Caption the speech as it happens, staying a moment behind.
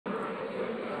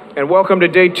And welcome to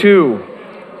day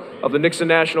 2 of the Nixon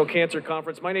National Cancer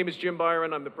Conference. My name is Jim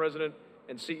Byron. I'm the president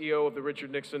and CEO of the Richard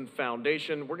Nixon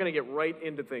Foundation. We're going to get right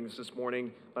into things this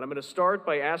morning, but I'm going to start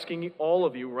by asking all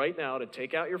of you right now to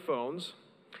take out your phones,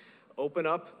 open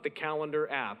up the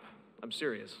calendar app. I'm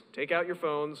serious. Take out your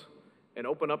phones and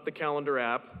open up the calendar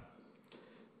app.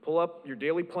 Pull up your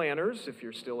daily planners if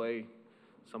you're still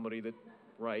somebody that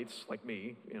writes like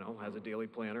me, has a daily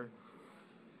planner.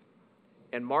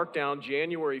 And mark down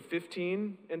January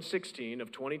 15 and 16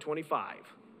 of 2025,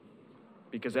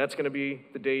 because that's going to be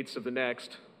the dates of the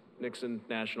next Nixon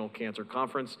National Cancer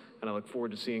Conference, and I look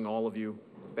forward to seeing all of you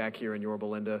back here in Yorba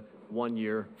Linda 1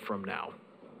 year from now.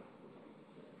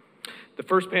 The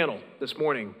first panel this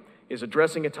morning is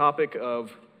addressing a topic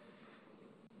of,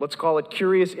 let's call it,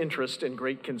 curious interest and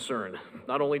great concern,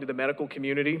 not only to the medical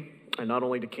community and not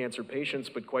only to cancer patients,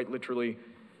 but quite literally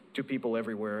to people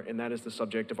everywhere, and that is the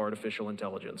subject of artificial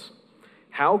intelligence.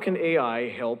 How can AI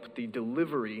help the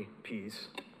delivery piece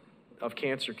of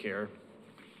cancer care?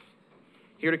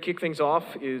 Here to kick things off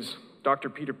is Dr.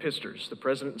 Peter Pisters, the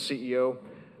president and CEO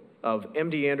of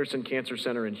MD Anderson Cancer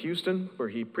Center in Houston, where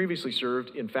he previously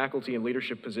served in faculty and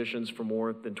leadership positions for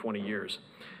more than 20 years.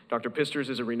 Dr. Pisters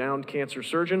is a renowned cancer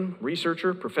surgeon,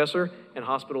 researcher, professor, and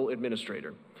hospital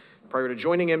administrator. Prior to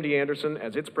joining MD Anderson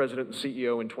as its president and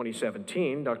CEO in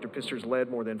 2017, Dr. Pisters led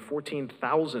more than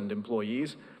 14,000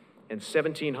 employees and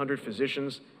 1,700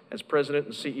 physicians as president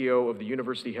and CEO of the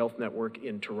University Health Network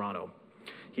in Toronto.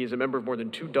 He is a member of more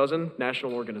than 24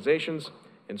 national organizations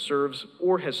and serves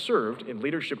or has served in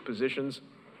leadership positions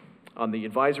on the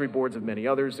advisory boards of many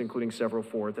others, including several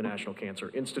for the National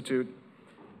Cancer Institute.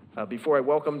 Before I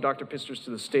welcome Dr. Pisters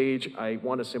to the stage, I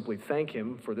want to simply thank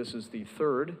him for this is the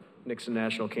third Nixon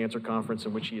National Cancer Conference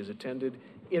in which he has attended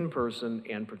in person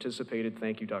and participated.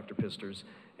 Thank you, Dr. Pisters.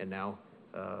 And now,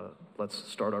 let's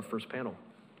start our first panel.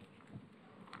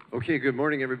 Okay, good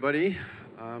morning, everybody.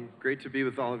 Great to be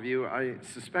with all of you. I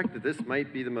suspect that this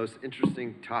might be the most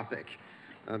interesting topic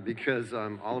because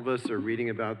all of us are reading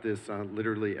about this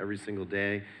literally every single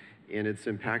day, and it's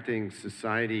impacting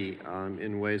society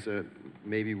in ways that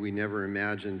maybe we never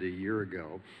imagined a year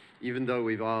ago, even though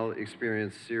we've all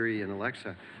experienced Siri and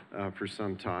Alexa for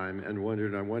some time and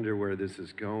I wonder where this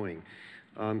is going.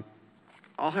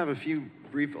 I'll have a few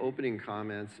brief opening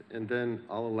comments, and then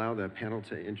I'll allow the panel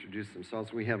to introduce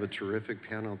themselves. We have a terrific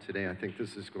panel today. I think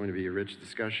this is going to be a rich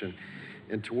discussion.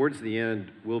 And towards the end,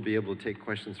 we'll be able to take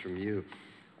questions from you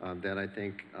that I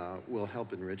think will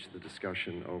help enrich the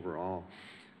discussion overall.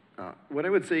 What I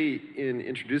would say in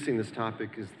introducing this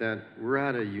topic is that we're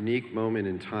at a unique moment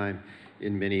in time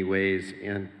in many ways,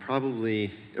 and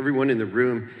probably everyone in the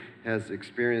room has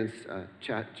experienced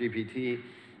ChatGPT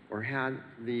or had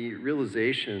the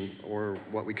realization, or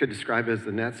what we could describe as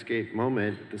the Netscape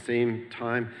moment, at the same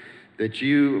time that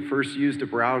you first used a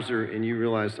browser and you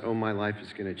realized, oh, my life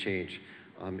is going to change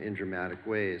in dramatic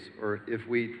ways. Or if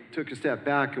we took a step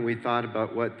back and we thought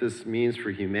about what this means for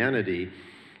humanity,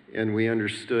 and we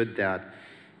understood that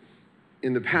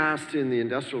in the past, in the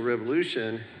Industrial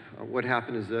Revolution, what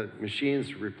happened is that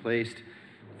machines replaced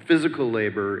physical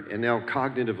labor, and now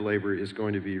cognitive labor is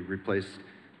going to be replaced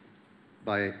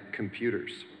by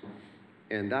computers.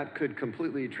 And that could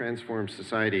completely transform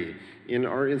society. In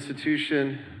our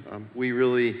institution, we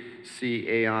really see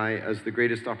AI as the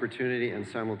greatest opportunity and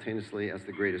simultaneously as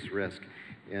the greatest risk.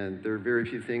 And there are very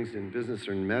few things in business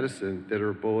or in medicine that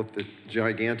are both a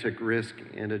gigantic risk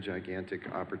and a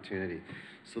gigantic opportunity.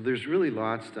 So there's really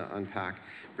lots to unpack,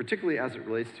 particularly as it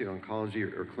relates to oncology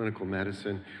or clinical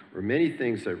medicine, or many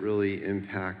things that really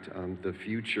impact the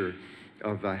future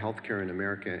of healthcare in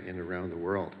America and around the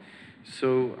world.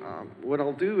 So what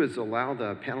I'll do is allow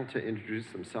the panel to introduce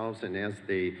themselves, and as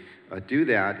they do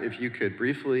that, if you could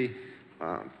briefly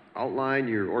outline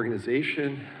your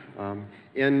organization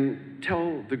and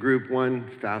tell the group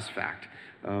one fast fact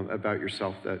about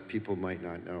yourself that people might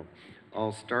not know.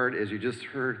 I'll start, as you just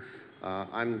heard,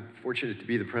 I'm fortunate to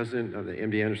be the president of the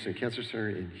MD Anderson Cancer Center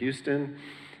in Houston,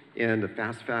 and the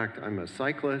fast fact, I'm a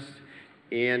cyclist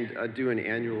and do an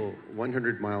annual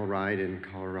 100-mile ride in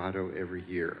Colorado every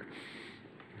year.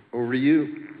 Over to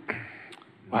you.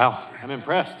 Wow, I'm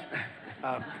impressed.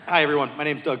 Hi, everyone. My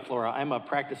name's Doug Flora. I'm a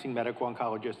practicing medical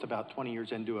oncologist, about 20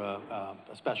 years into a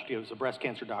specialty as a breast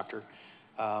cancer doctor.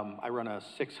 I run a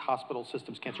 6-hospital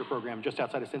systems cancer program just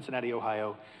outside of Cincinnati,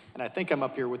 Ohio. And I think I'm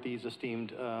up here with these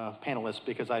esteemed panelists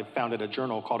because I founded a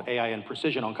journal called AI and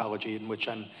Precision Oncology, in which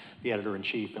I'm the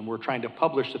editor-in-chief. And we're trying to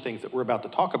publish the things that we're about to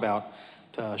talk about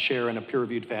to share in a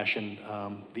peer-reviewed fashion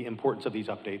the importance of these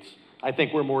updates. I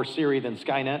think we're more Siri than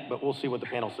Skynet, but we'll see what the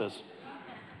panel says.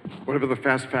 What about the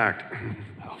fast fact?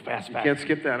 Oh, fast You fact. can't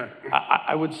skip that.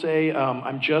 I would say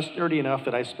I'm just nerdy enough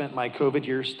that I spent my COVID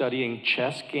years studying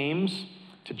chess games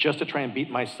to try and beat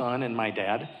my son and my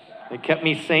dad. It kept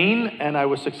me sane, and I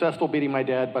was successful beating my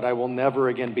dad, but I will never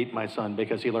again beat my son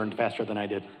because he learned faster than I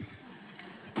did.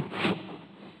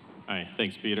 Hi,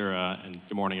 thanks, Peter, and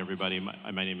good morning, everybody.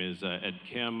 My name is Ed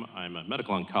Kim. I'm a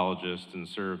medical oncologist and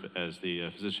serve as the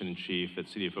physician-in-chief at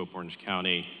City of Hope, Orange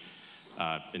County.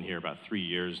 I've been here about 3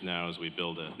 years now as we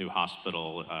build a new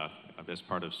hospital as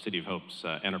part of City of Hope's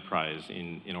enterprise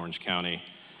in Orange County.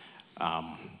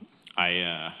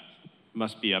 I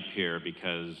must be up here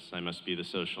because I must be the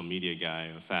social media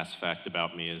guy. A fast fact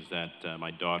about me is that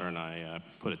my daughter and I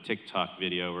put a TikTok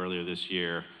video earlier this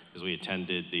year as we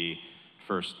attended the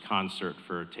first concert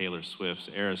for Taylor Swift's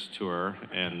Eras Tour,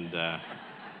 and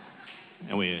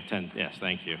we attend, yes,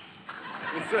 thank you.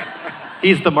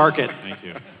 He's the market. Thank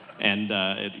you. And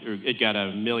it got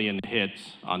 1 million hits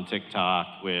on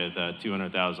TikTok with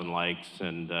 200,000 likes,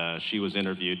 and she was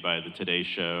interviewed by the Today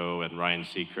Show and Ryan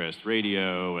Seacrest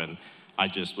Radio, and I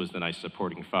just was the nice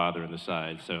supporting father on the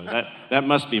side. So that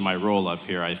must be my role up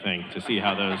here, I think, to see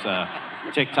how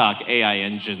those TikTok AI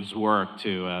engines work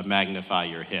to magnify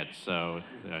your hits. So,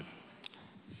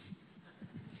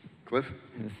 Cliff?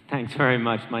 Thanks very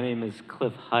much. My name is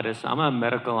Cliff Hudis. I'm a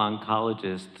medical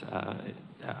oncologist.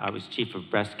 I was chief of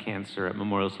breast cancer at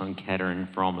Memorial Sloan Kettering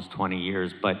for almost 20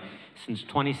 years, but since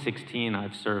 2016,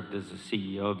 I've served as the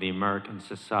CEO of the American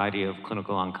Society of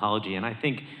Clinical Oncology, and I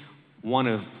think one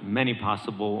of many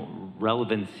possible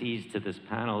relevancies to this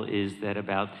panel is that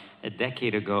about a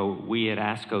decade ago, we at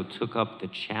ASCO took up the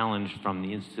challenge from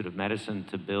the Institute of Medicine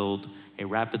to build a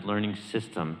rapid learning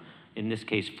system, in this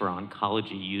case for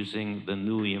oncology, using the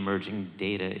newly emerging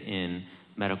data in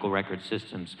medical record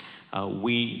systems.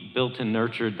 We built and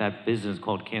nurtured that business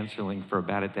called CancerLink for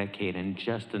about a decade, and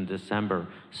just in December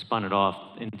spun it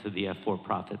off into the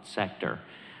for-profit sector.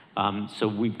 So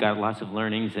we've got lots of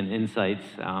learnings and insights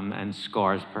and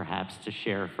scars perhaps to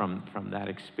share from that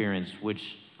experience, which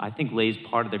I think lays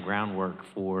part of the groundwork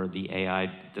for the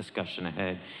AI discussion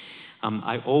ahead.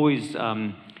 I always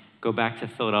go back to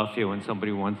Philadelphia when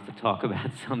somebody wants to talk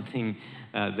about something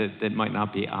that might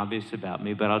not be obvious about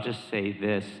me, but I'll just say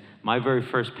this. My very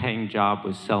first paying job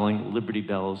was selling Liberty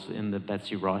Bells in the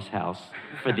Betsy Ross house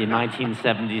for the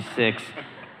 1976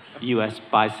 U.S.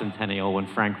 bicentennial when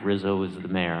Frank Rizzo was the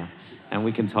mayor. And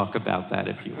we can talk about that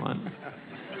if you want.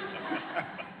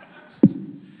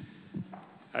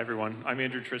 Hi, everyone. I'm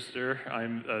Andrew Trister.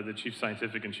 I'm the Chief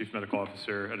Scientific and Chief Medical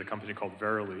Officer at a company called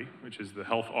Verily, which is the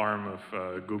health arm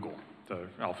of Google, the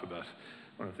Alphabet,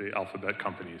 one of the Alphabet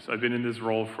companies. I've been in this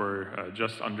role for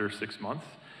just under 6 months.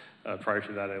 Prior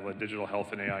to that, I led digital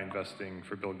health and AI investing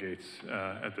for Bill Gates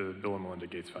at the Bill and Melinda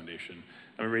Gates Foundation.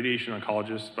 I'm a radiation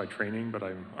oncologist by training, but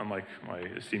unlike my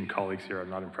esteemed colleagues here,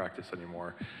 I'm not in practice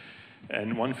anymore.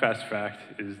 And one fast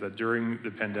fact is that during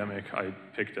the pandemic, I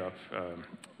picked up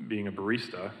being a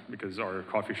barista because our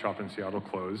coffee shop in Seattle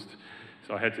closed.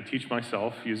 So I had to teach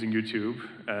myself using YouTube,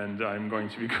 and I'm going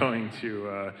to be going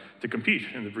to compete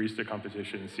in the barista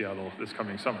competition in Seattle this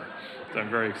coming summer. So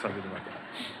I'm very excited about that.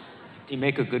 Do you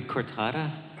make a good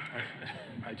cortada?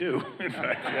 I do, in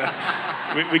fact,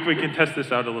 yeah. We can test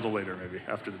this out a little later, maybe,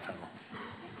 after the panel.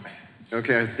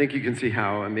 Okay, I think you can see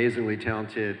how amazingly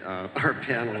talented our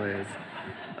panel is.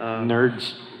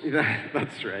 Nerds.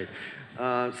 That's right.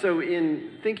 So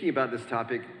in thinking about this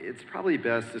topic, it's probably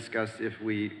best discussed if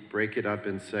we break it up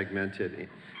and segment it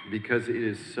because it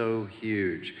is so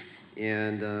huge.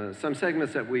 And some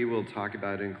segments that we will talk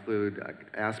about include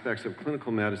aspects of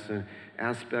clinical medicine,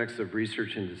 aspects of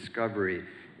research and discovery,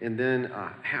 and then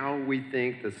how we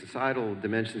think the societal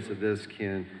dimensions of this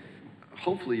can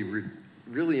hopefully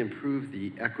really improve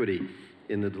the equity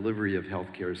in the delivery of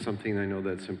healthcare, something I know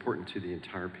that's important to the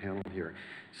entire panel here.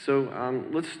 So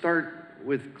let's start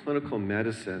with clinical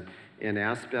medicine and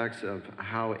aspects of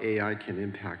how AI can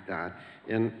impact that.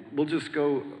 And we'll just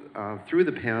go through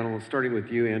the panel, starting with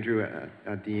you, Andrew,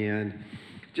 at the end,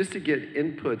 just to get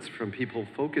inputs from people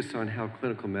focused on how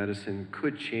clinical medicine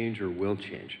could change or will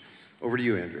change. Over to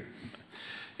you, Andrew.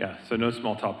 Yeah, so no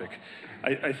small topic.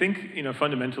 I think,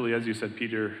 fundamentally, as you said,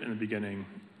 Peter, in the beginning,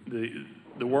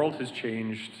 the world has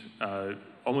changed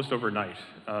almost overnight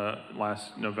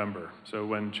last November. So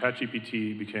when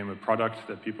ChatGPT became a product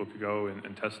that people could go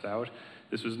and test out,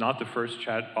 this was not the first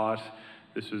chatbot.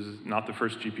 This was not the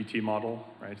first GPT model,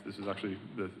 right? This is actually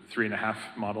the 3.5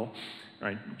 model,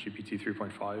 right? GPT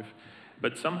 3.5.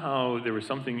 But somehow there was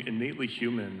something innately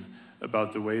human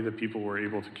about the way that people were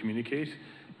able to communicate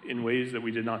in ways that we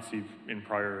did not see in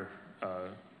prior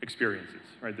experiences,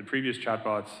 right? The previous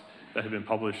chatbots that had been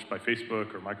published by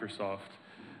Facebook or Microsoft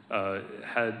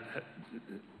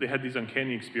they had these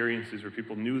uncanny experiences where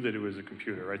people knew that it was a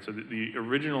computer, right? So the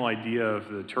original idea of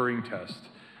the Turing test,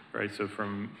 right? So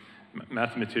from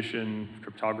mathematician,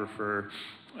 cryptographer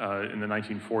in the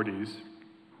 1940s,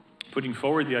 putting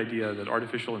forward the idea that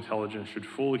artificial intelligence should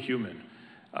fool a human,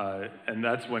 and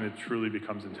that's when it truly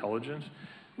becomes intelligent.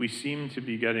 We seem to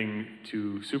be getting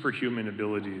to superhuman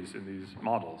abilities in these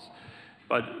models.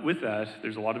 But with that,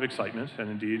 there's a lot of excitement, and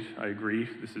indeed, I agree,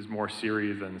 this is more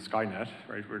Siri than Skynet,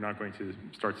 right? We're not going to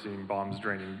start seeing bombs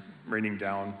raining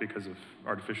down because of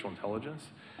artificial intelligence.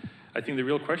 I think the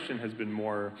real question has been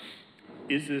more,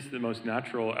 is this the most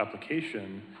natural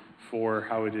application for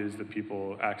how it is that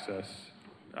people access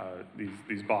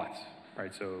these bots,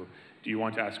 right? So do you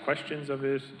want to ask questions of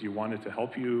it? Do you want it to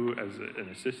help you as an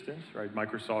assistant, right?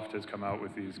 Microsoft has come out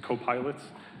with these co-pilots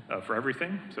for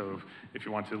everything. So if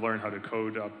you want to learn how to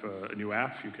code up a new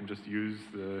app, you can just use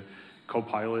the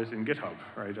co-pilot in GitHub,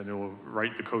 right? And it will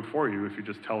write the code for you if you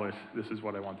just tell it, this is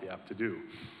what I want the app to do.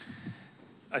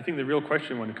 I think the real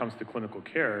question when it comes to clinical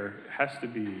care has to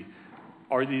be,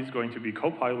 are these going to be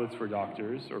co-pilots for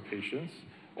doctors or patients,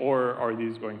 or are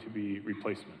these going to be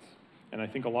replacements? And I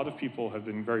think a lot of people have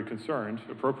been very concerned,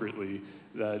 appropriately,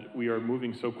 that we are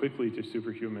moving so quickly to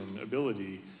superhuman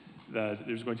ability that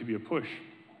there's going to be a push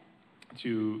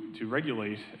to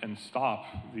regulate and stop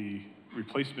the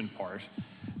replacement part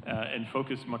and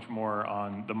focus much more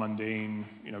on the mundane,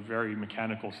 very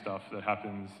mechanical stuff that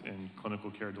happens in clinical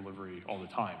care delivery all the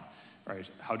time, right?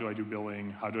 How do I do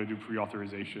billing? How do I do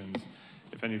pre-authorizations?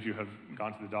 If any of you have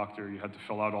gone to the doctor, you had to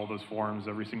fill out all those forms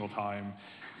every single time,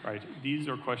 right? These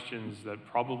are questions that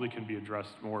probably can be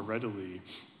addressed more readily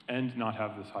and not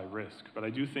have this high risk. But I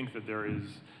do think that there is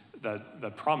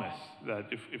that promise that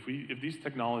if these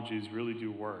technologies really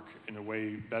do work in a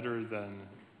way better than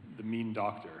the mean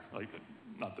doctor, like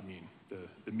not the mean,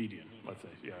 the median, let's say,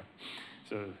 yeah.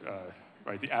 So,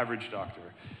 right, the average doctor,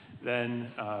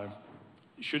 then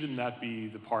shouldn't that be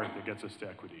the part that gets us to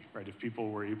equity, right? If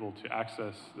people were able to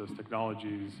access those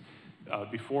technologies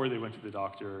before they went to the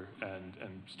doctor and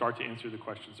start to answer the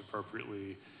questions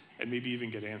appropriately, and maybe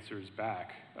even get answers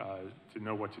back to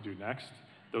know what to do next,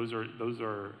 those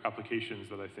are applications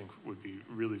that I think would be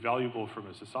really valuable from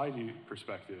a society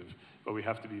perspective, but we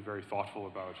have to be very thoughtful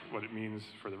about what it means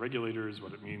for the regulators,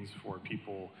 what it means for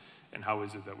people, and how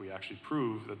is it that we actually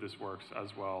prove that this works as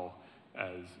well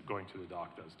as going to the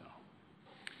doc does now.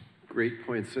 Great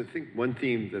points. So I think one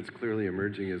theme that's clearly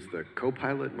emerging is the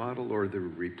co-pilot model or the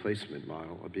replacement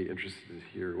model. I'd be interested to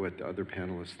hear what the other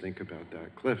panelists think about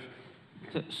that. Cliff.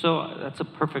 So that's a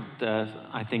perfect,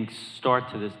 I think,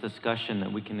 start to this discussion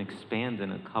that we can expand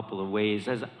in a couple of ways.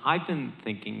 As I've been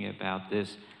thinking about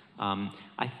this,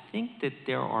 I think that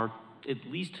there are at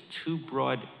least two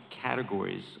broad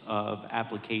categories of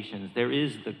applications. There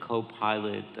is the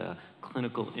co-pilot, the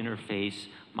clinical interface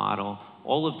model,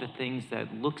 all of the things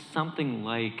that look something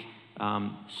like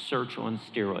search on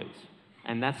steroids.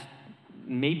 And that's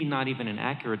maybe not even an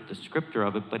accurate descriptor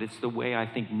of it, but it's the way I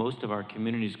think most of our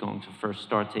community is going to first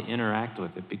start to interact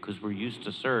with it, because we're used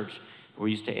to search, we're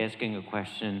used to asking a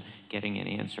question, getting an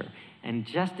answer. And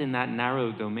just in that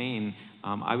narrow domain,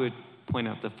 I would point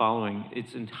out the following: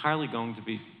 it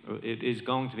is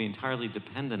going to be entirely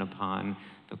dependent upon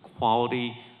the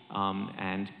quality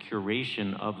and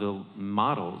curation of the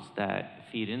models that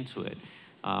feed into it.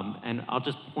 And I'll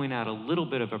just point out a little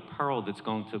bit of a peril that's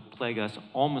going to plague us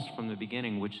almost from the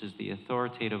beginning, which is the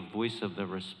authoritative voice of the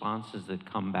responses that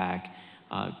come back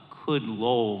could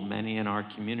lull many in our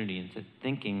community into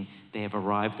thinking they have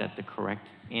arrived at the correct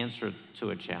answer to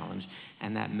a challenge,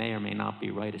 and that may or may not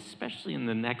be right, especially in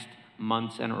the next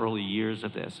months and early years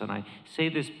of this. And I say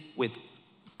this with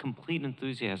complete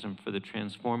enthusiasm for the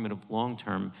transformative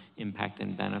long-term impact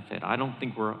and benefit. I don't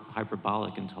think we're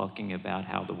hyperbolic in talking about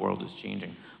how the world is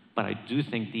changing, but I do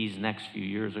think these next few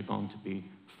years are going to be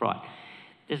fraught.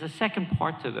 There's a second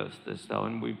part to this though,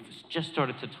 and we've just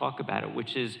started to talk about it,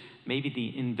 which is maybe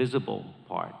the invisible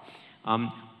part.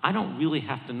 I don't really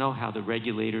have to know how the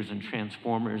regulators and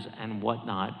transformers and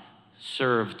whatnot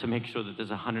serve to make sure that there's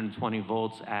 120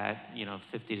 volts at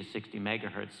 50 to 60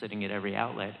 megahertz sitting at every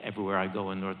outlet everywhere I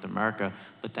go in North America,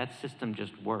 but that system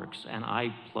just works, and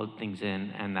I plug things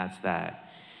in, and that's that.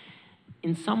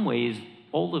 In some ways,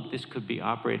 all of this could be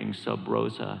operating sub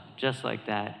rosa, just like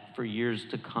that, for years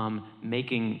to come,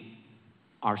 making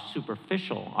our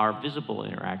superficial, our visible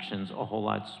interactions a whole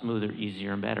lot smoother,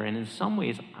 easier, and better. And in some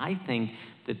ways, I think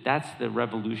that that's the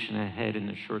revolution ahead in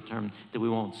the short term that we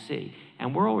won't see.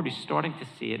 And we're already starting to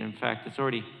see it. In fact, it's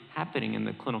already happening in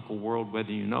the clinical world,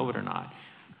 whether you know it or not.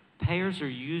 Payers are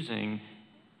using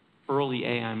early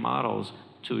AI models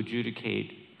to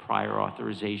adjudicate prior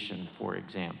authorization, for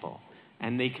example.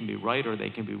 And they can be right or they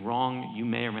can be wrong. You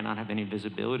may or may not have any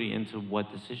visibility into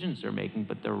what decisions they're making,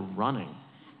 but they're running.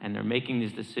 And they're making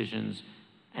these decisions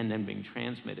and then being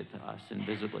transmitted to us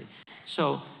invisibly.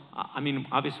 So, I mean,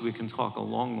 obviously we can talk a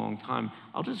long, long time.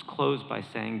 I'll just close by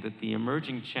saying that the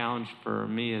emerging challenge for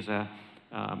me as a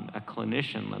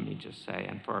clinician, let me just say,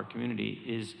 and for our community,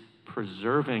 is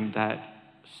preserving that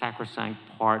sacrosanct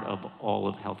part of all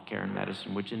of healthcare and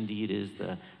medicine, which indeed is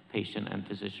the patient and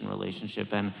physician relationship.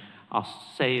 And I'll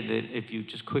say that if you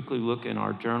just quickly look in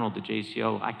our journal, the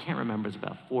JCO, I can't remember, it's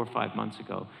about 4 or 5 months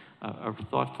ago, a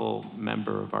thoughtful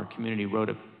member of our community wrote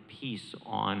a piece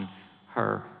on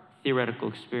her theoretical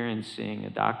experience seeing a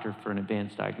doctor for an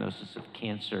advanced diagnosis of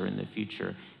cancer in the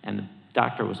future, and the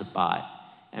doctor was a bot.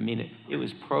 I mean, it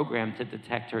was programmed to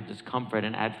detect her discomfort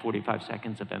and add 45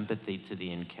 seconds of empathy to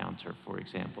the encounter, for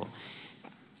example.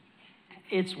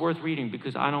 It's worth reading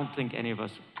because I don't think any of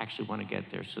us actually want to get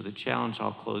there. So the challenge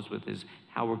I'll close with is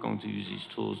how we're going to use these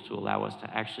tools to allow us to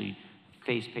actually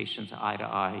face patients eye to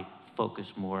eye, focus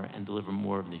more, and deliver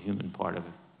more of the human part of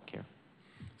care.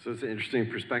 So it's an interesting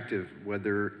perspective,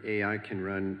 whether AI can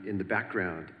run in the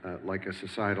background like a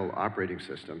societal operating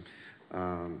system.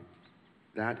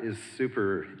 That is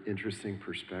super interesting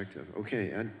perspective.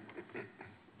 Okay, Ed?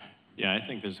 Yeah, I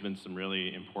think there's been some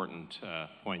really important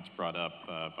points brought up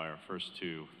by our first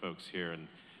two folks here. And,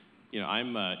 you know,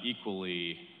 I'm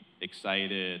equally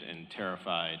excited and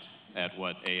terrified at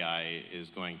what AI is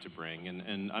going to bring.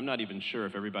 And I'm not even sure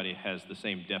if everybody has the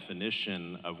same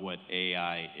definition of what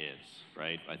AI is,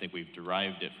 right? I think we've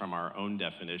derived it from our own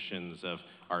definitions of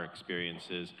our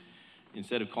experiences.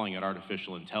 Instead of calling it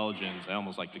artificial intelligence, I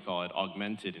almost like to call it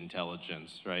augmented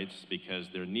intelligence, right? Because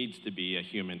there needs to be a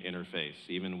human interface,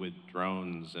 even with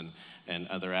drones and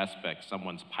other aspects,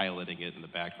 someone's piloting it in the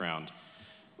background.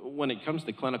 When it comes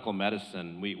to clinical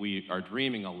medicine, we are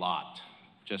dreaming a lot,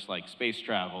 just like space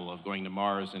travel, of going to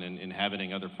Mars and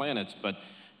inhabiting other planets. But,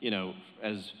 you know,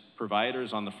 as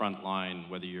providers on the front line,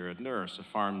 whether you're a nurse,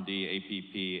 a PharmD,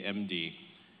 APP, MD,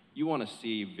 you want to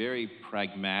see very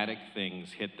pragmatic things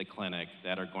hit the clinic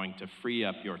that are going to free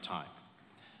up your time.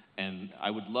 And I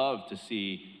would love to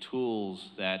see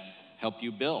tools that help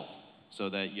you bill so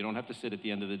that you don't have to sit at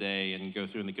the end of the day and go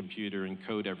through in the computer and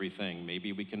code everything.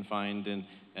 Maybe we can find an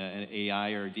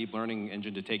AI or a deep learning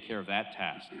engine to take care of that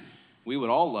task. We would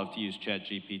all love to use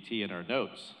ChatGPT in our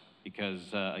notes because,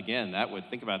 again, that would,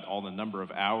 think about all the number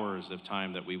of hours of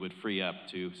time that we would free up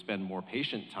to spend more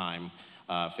patient time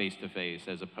face-to-face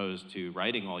as opposed to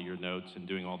writing all your notes and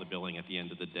doing all the billing at the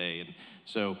end of the day. And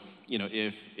so, you know,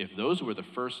 if those were the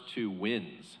first two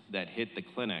wins that hit the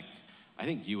clinic, I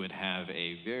think you would have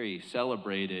a very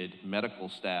celebrated medical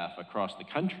staff across the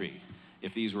country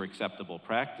if these were acceptable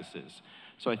practices.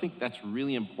 So I think that's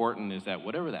really important, is that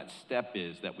whatever that step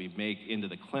is that we make into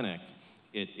the clinic,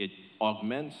 it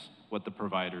augments what the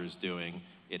provider is doing,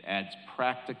 it adds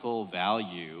practical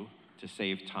value to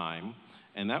save time,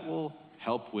 and that will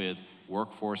help with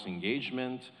workforce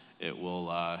engagement, it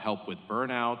will help with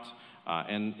burnout,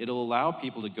 and it'll allow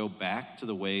people to go back to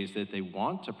the ways that they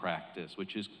want to practice,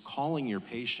 which is calling your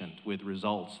patient with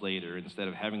results later instead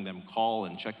of having them call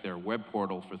and check their web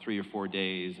portal for 3 or 4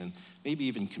 days, and maybe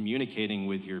even communicating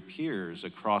with your peers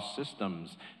across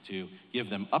systems to give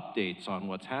them updates on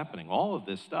what's happening. All of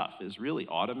this stuff is really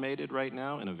automated right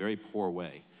now in a very poor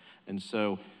way. And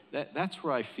so that's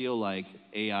where I feel like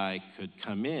AI could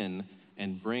come in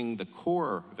and bring the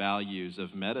core values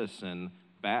of medicine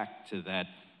back to that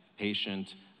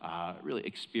patient really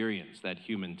experience, that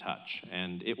human touch.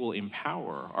 And it will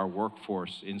empower our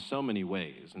workforce in so many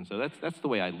ways. And so that's the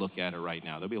way I look at it right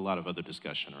now. There'll be a lot of other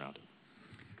discussion around it.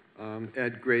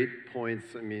 Ed, great points.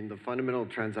 I mean, the fundamental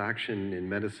transaction in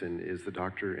medicine is the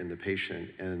doctor and the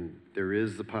patient, and there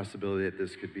is the possibility that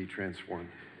this could be transformed.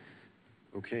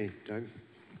 Okay, Doug?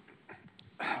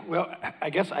 Well, I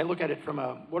guess I look at it from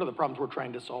what are the problems we're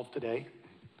trying to solve today?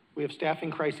 We have staffing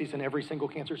crises in every single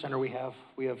cancer center we have.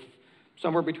 We have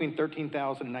somewhere between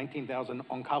 13,000 and 19,000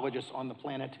 oncologists on the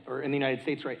planet, or in the United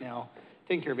States right now,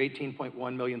 taking care of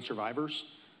 18.1 million survivors.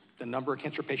 The number of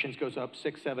cancer patients goes up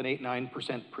 6, 7, 8,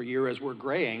 9% per year as we're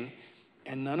graying,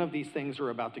 and none of these things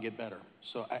are about to get better.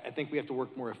 So I think we have to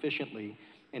work more efficiently,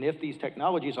 and if these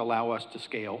technologies allow us to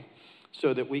scale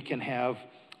so that we can have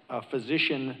a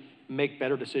physician make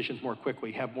better decisions more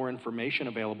quickly, have more information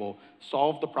available,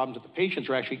 solve the problems that the patients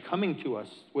are actually coming to us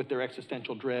with their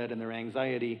existential dread and their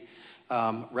anxiety,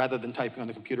 rather than typing on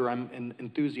the computer. I'm an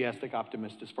enthusiastic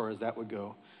optimist as far as that would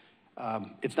go.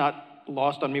 It's not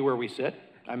lost on me where we sit.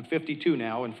 I'm 52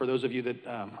 now, and for those of you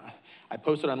that, I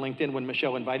posted on LinkedIn when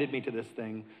Michelle invited me to this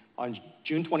thing. On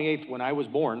June 28th, when I was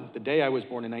born, the day I was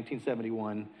born in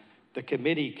 1971, the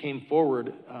committee came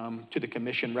forward to the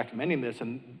commission recommending this,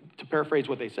 and to paraphrase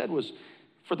what they said was,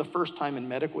 for the first time in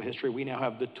medical history, we now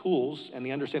have the tools and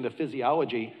the understanding of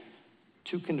physiology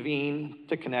to convene,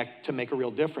 to connect, to make a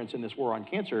real difference in this war on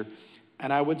cancer.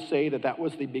 And I would say that that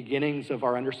was the beginnings of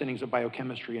our understandings of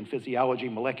biochemistry and physiology,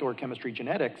 molecular chemistry,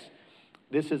 genetics.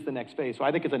 This is the next phase. So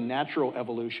I think it's a natural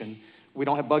evolution. We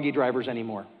don't have buggy drivers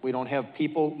anymore. We don't have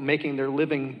people making their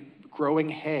living growing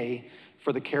hay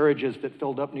for the carriages that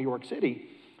filled up New York City.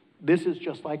 This is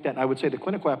just like that. And I would say the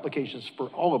clinical applications for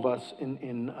all of us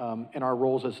in our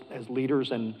roles as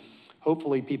leaders and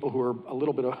hopefully people who are a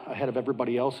little bit ahead of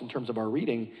everybody else in terms of our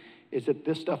reading, is that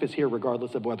this stuff is here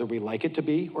regardless of whether we like it to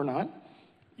be or not.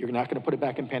 You're not going to put it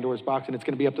back in Pandora's box, and it's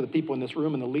going to be up to the people in this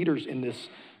room and the leaders in this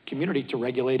community to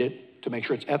regulate it, to make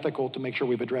sure it's ethical, to make sure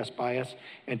we've addressed bias,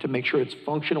 and to make sure it's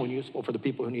functional and useful for the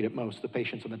people who need it most, the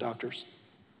patients and the doctors.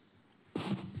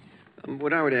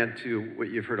 What I would add to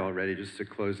what you've heard already, just to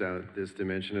close out this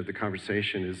dimension of the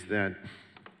conversation, is that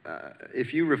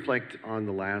if you reflect on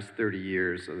the last 30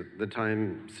 years, the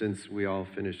time since we all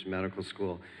finished medical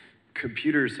school,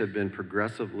 computers and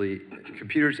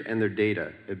their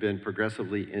data have been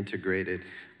progressively integrated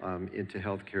into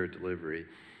healthcare delivery.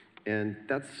 And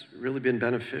that's really been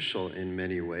beneficial in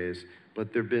many ways,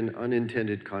 but there have been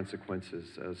unintended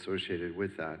consequences associated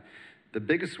with that. The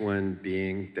biggest one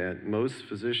being that most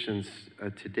physicians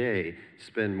today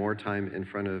spend more time in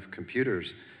front of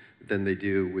computers than they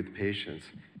do with patients.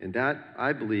 And that,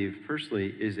 I believe,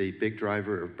 personally, is a big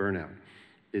driver of burnout.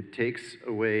 It takes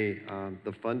away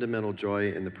the fundamental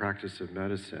joy in the practice of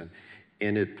medicine,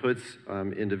 and it puts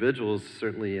individuals,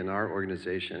 certainly in our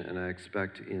organization, and I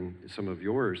expect in some of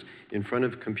yours, in front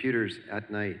of computers at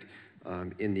night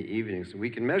in the evenings. We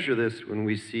can measure this when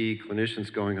we see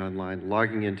clinicians going online,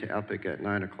 logging into Epic at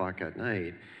 9 o'clock at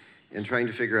night, and trying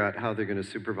to figure out how they're going to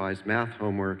supervise math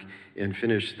homework and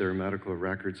finish their medical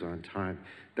records on time.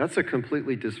 That's a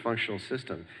completely dysfunctional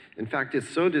system. In fact, it's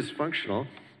so dysfunctional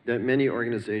that many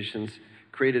organizations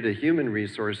created a human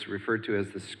resource referred to as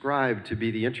the scribe to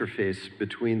be the interface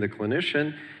between the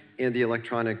clinician and the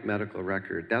electronic medical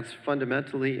record. That's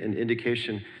fundamentally an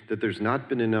indication that there's not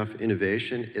been enough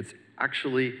innovation. It's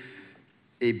actually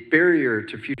a barrier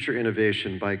to future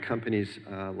innovation by companies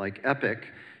like Epic,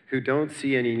 who don't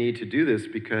see any need to do this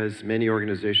because many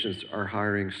organizations are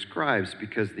hiring scribes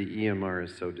because the EMR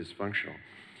is so dysfunctional.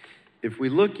 If we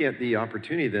look at the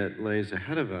opportunity that lays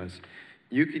ahead of us,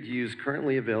 you could use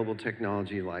currently available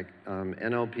technology like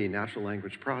NLP, natural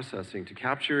language processing, to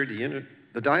capture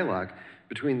the dialogue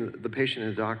between the patient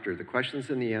and the doctor, the questions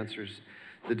and the answers,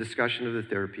 the discussion of the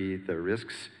therapy, the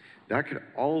risks. That could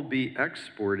all be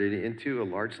exported into a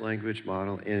large language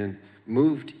model and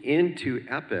moved into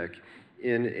Epic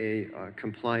in a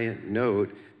compliant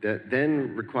node that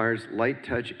then requires light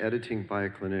touch editing by a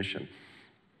clinician.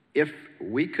 If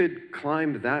we could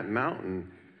climb that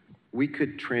mountain, we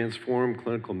could transform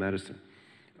clinical medicine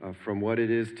from what it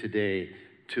is today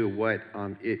to what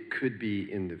it could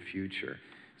be in the future.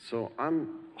 So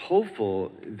I'm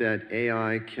hopeful that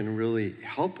AI can really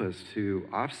help us to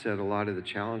offset a lot of the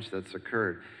challenge that's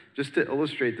occurred. Just to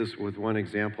illustrate this with one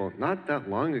example, not that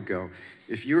long ago,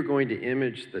 if you were going to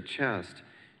image the chest,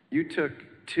 you took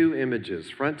 2 images,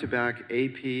 front to back,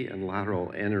 AP and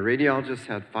lateral, and a radiologist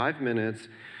had 5 minutes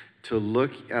to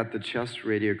look at the chest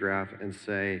radiograph and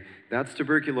say, that's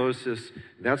tuberculosis,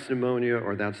 that's pneumonia,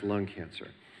 or that's lung cancer.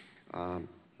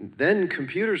 Then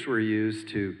computers were used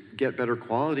to get better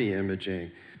quality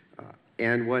imaging.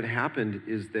 And what happened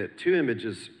is that 2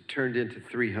 images turned into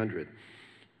 300.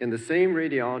 And the same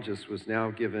radiologist was now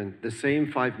given the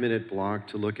same 5-minute block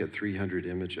to look at 300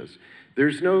 images.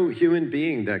 There's no human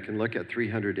being that can look at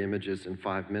 300 images in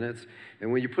 5 minutes.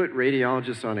 And when you put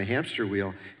radiologists on a hamster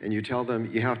wheel and you tell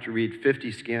them you have to read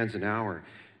 50 scans an hour,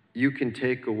 you can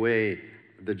take away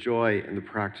the joy in the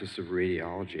practice of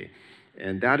radiology.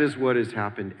 And that is what has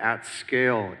happened at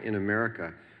scale in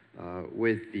America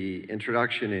with the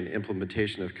introduction and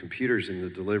implementation of computers in the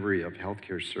delivery of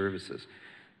healthcare services.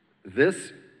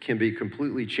 This can be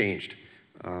completely changed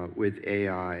with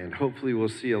AI, and hopefully we'll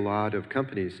see a lot of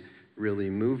companies really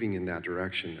moving in that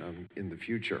direction in the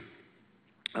future.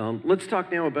 Let's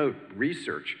talk now about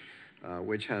research,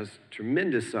 which has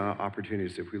tremendous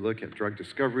opportunities. If we look at drug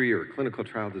discovery or clinical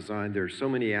trial design, there are so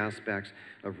many aspects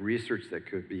of research that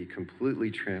could be completely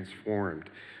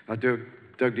transformed.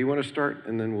 Doug, do you want to start?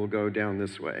 And then we'll go down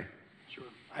this way. Sure.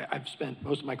 I've spent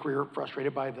most of my career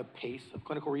frustrated by the pace of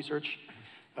clinical research,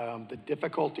 the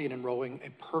difficulty in enrolling a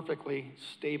perfectly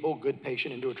stable, good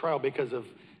patient into a trial because of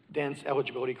dense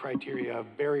eligibility criteria,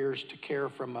 barriers to care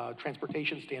from a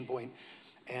transportation standpoint.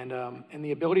 And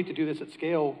the ability to do this at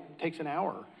scale takes an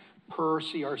hour per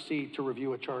CRC to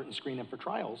review a chart and screen them for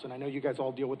trials. And I know you guys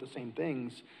all deal with the same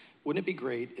things. Wouldn't it be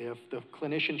great if the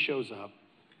clinician shows up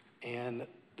and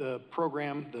the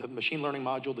program, the machine learning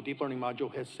module, the deep learning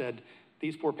module has said,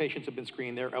 these 4 patients have been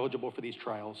screened, they're eligible for these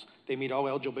trials. They meet all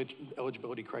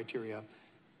eligibility criteria.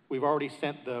 We've already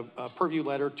sent the purview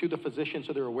letter to the physician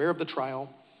so they're aware of the trial.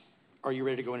 Are you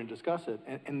ready to go in and discuss it?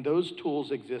 And those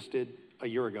tools existed a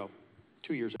year ago,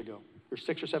 2 years ago. There's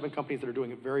 6 or 7 companies that are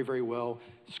doing it very, very well,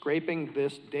 scraping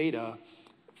this data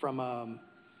from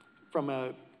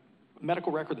a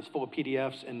medical record that's full of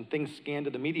PDFs and things scanned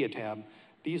to the media tab.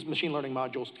 These machine learning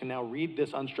modules can now read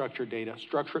this unstructured data,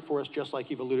 structure it for us just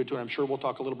like you've alluded to, and I'm sure we'll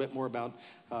talk a little bit more about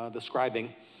the scribing,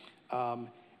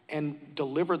 and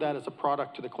deliver that as a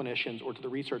product to the clinicians or to the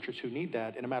researchers who need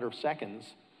that in a matter of seconds,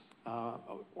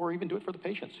 or even do it for the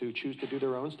patients who choose to do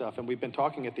their own stuff. And we've been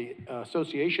talking at the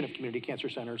Association of Community Cancer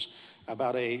Centers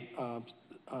about a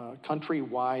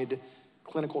country-wide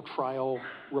clinical trial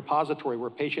repository where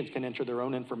patients can enter their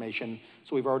own information.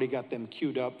 So we've already got them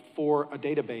queued up for a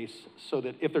database so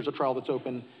that if there's a trial that's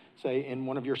open, say in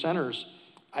one of your centers,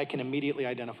 I can immediately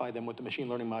identify them with the machine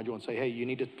learning module and say, hey, you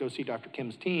need to go see Dr.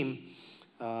 Kim's team.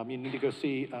 You need to go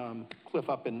see Cliff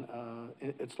up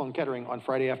at Sloan Kettering on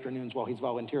Friday afternoons while he's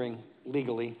volunteering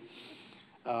legally.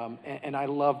 And I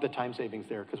love the time savings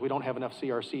there because we don't have enough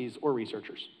CRCs or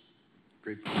researchers.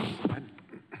 Great.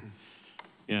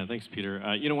 Yeah, thanks,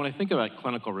 Peter. You know, when I think about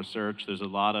clinical research, there's a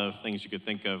lot of things you could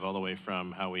think of, all the way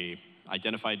from how we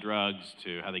identify drugs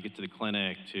to how they get to the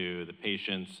clinic to the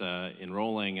patients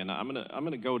enrolling. And I'm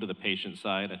gonna go to the patient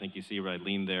side. I think you see where I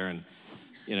lean there. And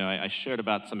you know, I shared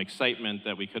about some excitement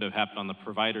that we could have happened on the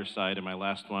provider side in my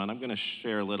last one. I'm gonna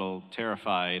share a little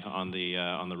terrified on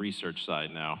the research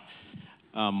side now.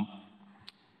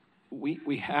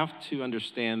 We have to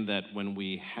understand that when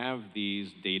we have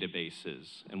these databases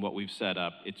and what we've set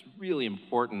up, it's really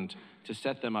important to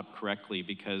set them up correctly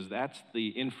because that's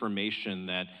the information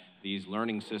that these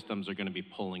learning systems are going to be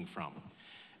pulling from.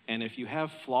 And if you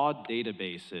have flawed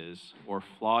databases or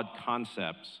flawed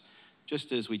concepts,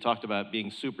 just as we talked about being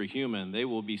superhuman, they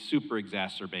will be super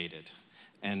exacerbated.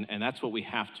 And that's what we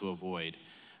have to avoid.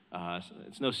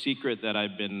 It's no secret that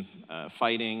I've been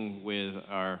fighting with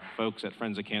our folks at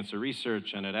Friends of Cancer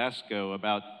Research and at ASCO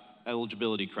about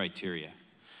eligibility criteria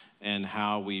and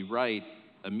how we write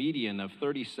a median of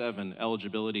 37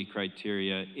 eligibility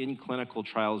criteria in clinical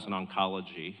trials in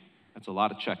oncology. That's a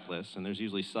lot of checklists, and there's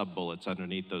usually sub-bullets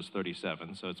underneath those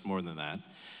 37, so it's more than that.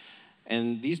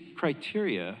 And these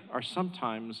criteria are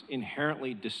sometimes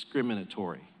inherently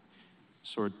discriminatory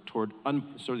toward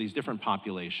these different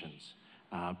populations.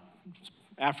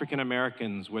 African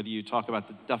Americans, whether you talk about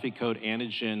the Duffy code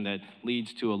antigen that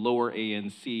leads to a lower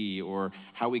ANC, or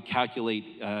how we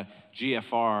calculate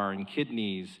GFR in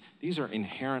kidneys, these are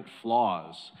inherent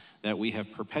flaws that we have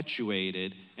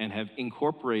perpetuated and have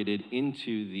incorporated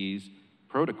into these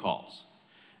protocols.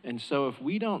 And so if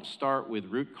we don't start with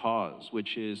root cause,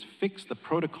 which is fix the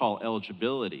protocol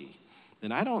eligibility,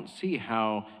 then I don't see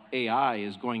how AI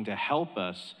is going to help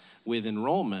us with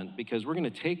enrollment, because we're going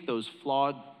to take those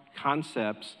flawed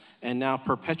concepts and now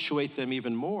perpetuate them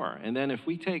even more. And then if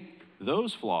we take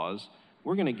those flaws,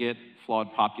 we're going to get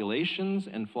flawed populations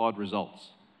and flawed results.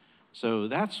 So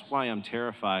that's why I'm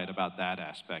terrified about that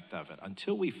aspect of it.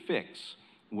 Until we fix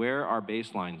where our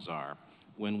baselines are,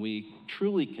 when we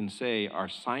truly can say our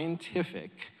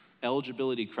scientific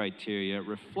eligibility criteria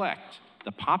reflect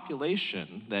the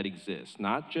population that exists,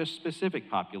 not just specific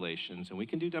populations. And we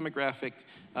can do demographic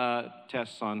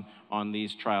tests on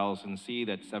these trials and see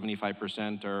that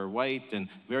 75% are white and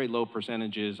very low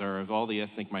percentages are of all the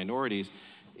ethnic minorities.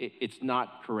 It's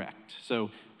not correct.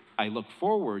 So I look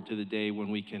forward to the day when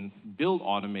we can build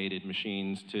automated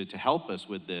machines to help us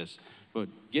with this. But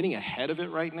getting ahead of it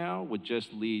right now would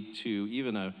just lead to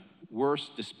even a worse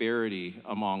disparity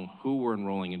among who we're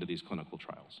enrolling into these clinical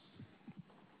trials.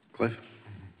 Cliff?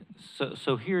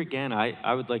 So here again,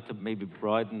 I would like to maybe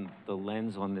broaden the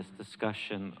lens on this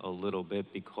discussion a little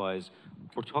bit, because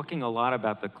we're talking a lot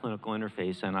about the clinical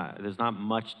interface, and there's not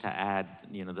much to add.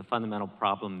 You know, the fundamental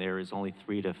problem there is only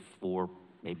 3 to 4,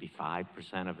 maybe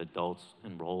 5% of adults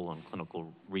enroll in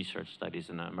clinical research studies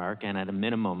in America, and at a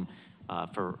minimum,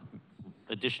 for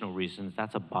additional reasons,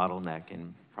 that's a bottleneck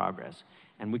in progress.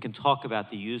 And we can talk about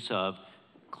the use of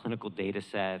clinical data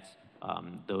sets,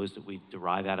 those that we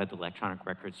derive out of the electronic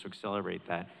records to accelerate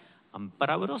that. But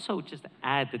I would also just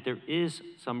add that there is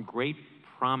some great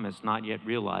promise not yet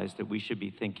realized that we should be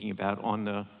thinking about on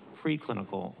the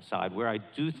preclinical side, where I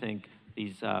do think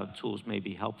these tools may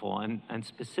be helpful. And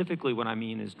specifically what I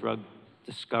mean is drug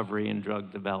discovery and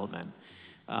drug development.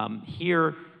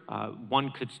 Here,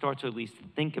 one could start to at least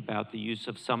think about the use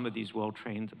of some of these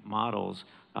well-trained models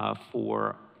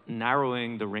for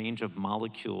narrowing the range of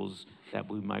molecules that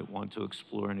we might want to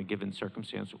explore in a given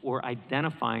circumstance, or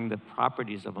identifying the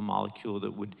properties of a molecule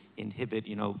that would inhibit,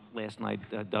 last night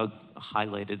Doug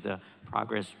highlighted the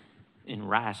progress in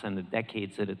RAS and the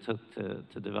decades that it took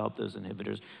to develop those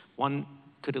inhibitors. One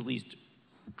could at least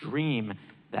dream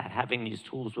that having these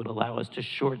tools would allow us to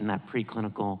shorten that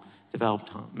preclinical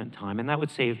development time, and that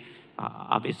would save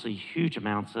obviously huge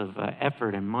amounts of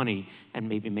effort and money, and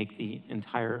maybe make the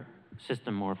entire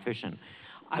system more efficient.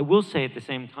 I will say at the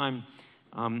same time,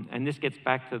 and this gets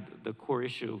back to the core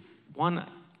issue, one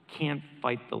can't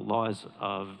fight the laws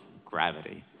of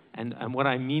gravity. And what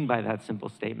I mean by that simple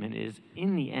statement is,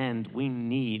 in the end, we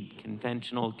need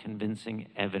conventional, convincing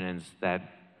evidence that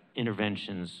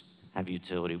interventions have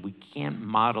utility. We can't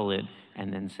model it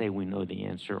and then say we know the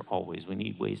answer always. We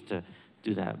need ways to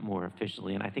do that more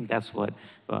efficiently. And I think that's what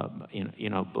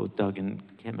both Doug and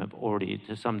Kim have already,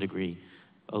 to some degree,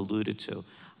 alluded to.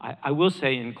 I will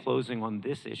say in closing on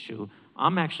this issue,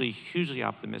 I'm actually hugely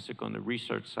optimistic on the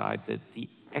research side that the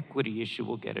equity issue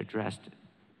will get addressed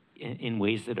in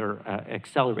ways that are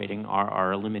accelerating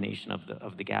our elimination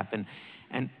of the gap.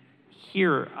 And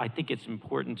here, I think it's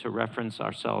important to reference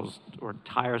ourselves or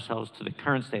tie ourselves to the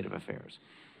current state of affairs.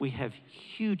 We have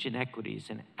huge inequities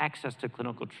in access to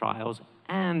clinical trials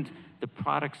and the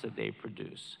products that they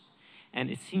produce. And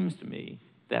it seems to me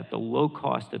that the low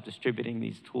cost of distributing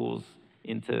these tools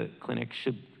into clinics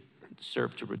should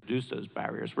serve to reduce those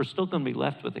barriers. We're still going to be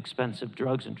left with expensive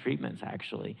drugs and treatments,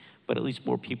 actually, but at least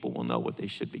more people will know what they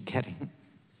should be getting.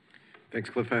 Thanks,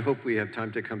 Cliff. I hope we have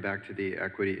time to come back to the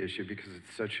equity issue because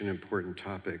it's such an important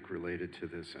topic related to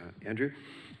this. Andrew?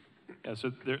 Yeah,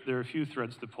 so there are a few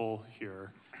threads to pull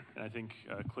here. And I think,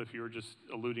 Cliff, you were just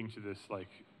alluding to this, like,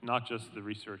 not just the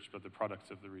research, but the products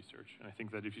of the research. And I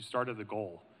think that if you start at the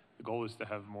goal is to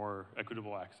have more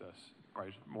equitable access,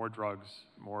 right? More drugs,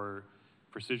 more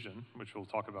precision, which we'll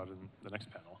talk about in the next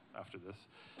panel after this.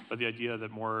 But the idea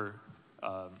that more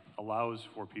allows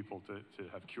for people to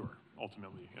have cure,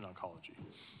 ultimately, in oncology.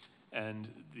 And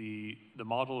the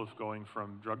model of going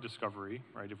from drug discovery,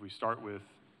 right, if we start with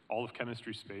all of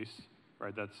chemistry space,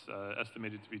 right, that's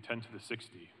estimated to be 10 to the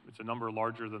 60. It's a number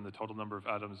larger than the total number of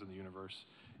atoms in the universe.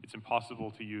 It's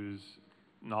impossible to use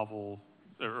novel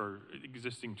or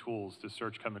existing tools to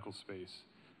search chemical space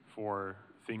for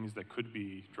things that could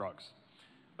be drugs.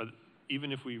 But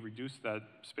even if we reduce that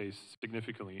space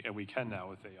significantly, and we can now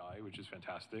with AI, which is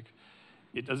fantastic,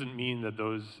 it doesn't mean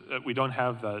that we don't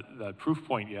have that proof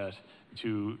point yet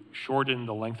to shorten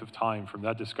the length of time from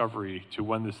that discovery to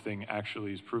when this thing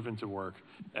actually is proven to work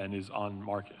and is on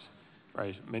market,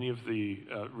 right? Many of the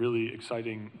really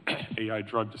exciting AI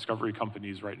drug discovery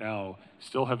companies right now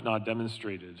still have not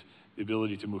demonstrated the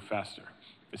ability to move faster.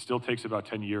 It still takes about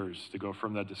 10 years to go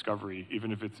from that discovery,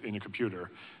 even if it's in a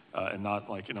computer and not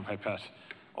like in a pipette,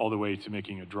 all the way to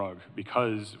making a drug,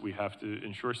 because we have to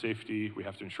ensure safety, we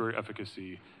have to ensure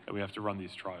efficacy, and we have to run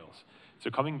these trials. So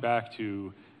coming back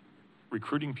to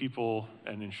recruiting people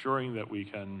and ensuring that we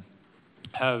can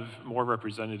have more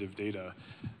representative data,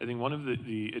 I think one of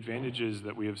the advantages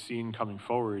that we have seen coming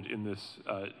forward in this,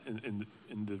 in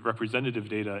the representative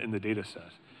data in the data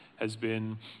set has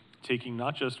been taking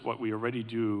not just what we already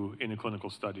do in a clinical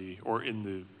study or in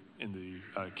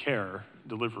the care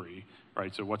delivery,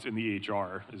 right? So what's in the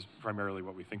EHR is primarily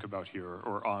what we think about here,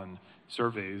 or on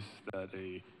surveys that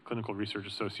a clinical research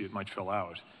associate might fill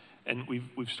out. And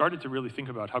we've started to really think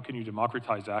about how can you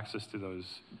democratize access to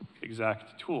those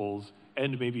exact tools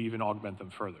and maybe even augment them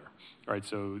further, right?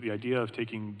 So the idea of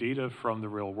taking data from the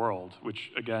real world,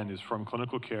 which again is from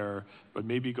clinical care, but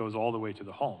maybe goes all the way to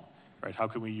the home, right? How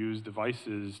can we use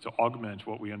devices to augment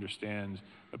what we understand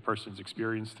a person's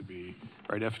experience to be,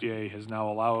 right? FDA has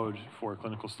now allowed for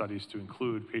clinical studies to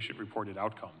include patient-reported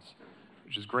outcomes,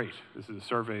 which is great. This is a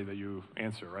survey that you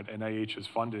answer, right? NIH has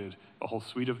funded a whole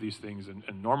suite of these things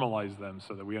and normalized them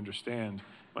so that we understand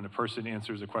when a person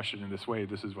answers a question in this way,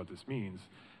 this is what this means.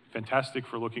 Fantastic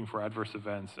for looking for adverse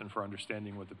events and for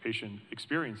understanding what the patient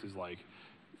experience is like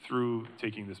through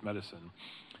taking this medicine.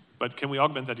 But can we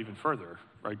augment that even further,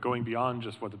 right? Going beyond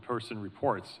just what the person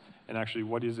reports, and actually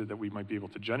what is it that we might be able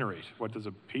to generate? What does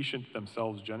a patient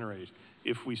themselves generate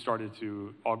if we started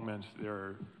to augment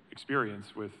their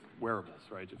experience with wearables,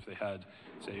 right? If they had,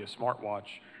 say, a smartwatch,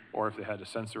 or if they had a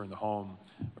sensor in the home,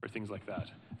 or things like that.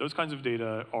 Those kinds of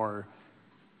data are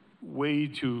way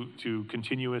too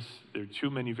continuous. There are too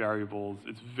many variables.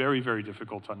 It's very, very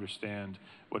difficult to understand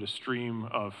what a stream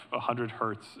of 100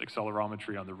 hertz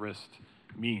accelerometry on the wrist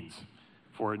means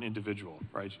for an individual,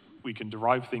 right? We can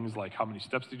derive things like how many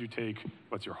steps did you take,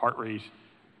 what's your heart rate,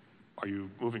 are you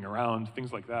moving around,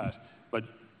 things like that. But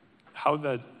how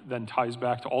that then ties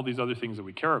back to all these other things that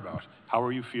we care about. How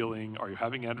are you feeling? Are you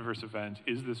having an adverse event?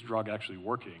 Is this drug actually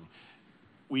working?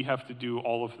 We have to do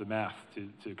all of the math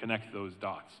to connect those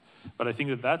dots. But I think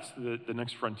that that's the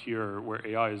next frontier where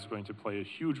AI is going to play a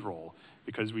huge role,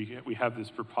 because we have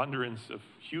this preponderance of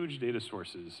huge data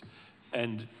sources.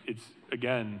 And it's,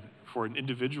 again, for an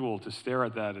individual to stare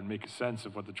at that and make a sense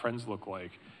of what the trends look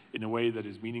like in a way that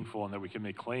is meaningful and that we can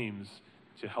make claims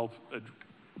to help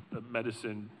a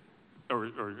medicine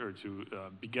or to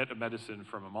beget a medicine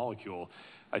from a molecule.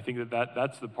 I think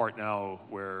that's the part now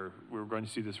where we're going to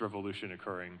see this revolution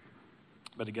occurring.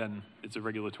 But again, it's a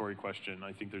regulatory question.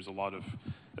 I think there's a lot of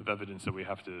evidence that we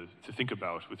have to think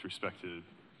about with respect to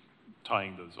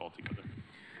tying those all together.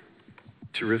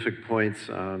 Terrific points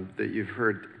that you've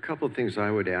heard. A couple of things I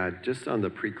would add, just on the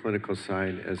preclinical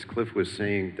side, as Cliff was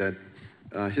saying, that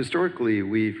historically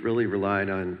we've really relied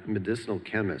on medicinal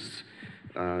chemists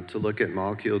to look at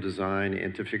molecule design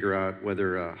and to figure out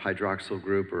whether a hydroxyl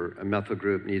group or a methyl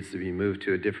group needs to be moved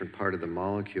to a different part of the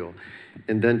molecule.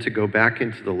 And then to go back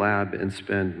into the lab and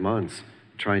spend months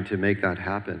trying to make that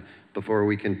happen before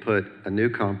we can put a new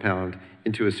compound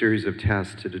into a series of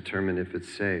tests to determine if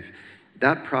it's safe.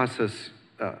 That process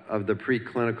of the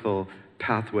preclinical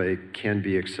pathway can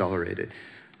be accelerated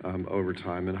over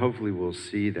time, and hopefully we'll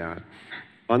see that.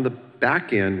 On the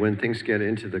back end, when things get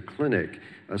into the clinic,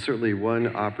 certainly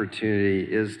one opportunity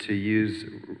is to use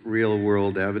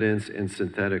real-world evidence in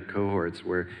synthetic cohorts,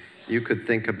 where you could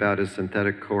think about a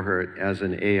synthetic cohort as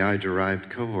an AI-derived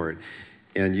cohort.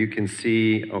 And you can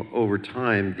see over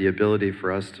time the ability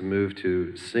for us to move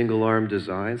to single-arm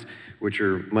designs, which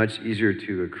are much easier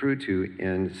to accrue to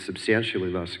and substantially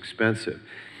less expensive.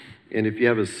 And if you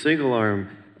have a single-arm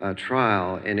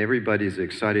trial and everybody's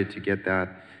excited to get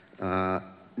that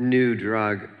new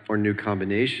drug or new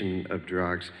combination of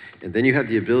drugs, and then you have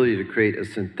the ability to create a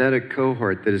synthetic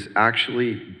cohort that is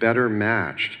actually better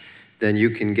matched than you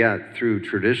can get through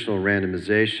traditional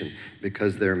randomization,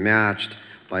 because they're matched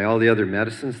by all the other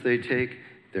medicines they take,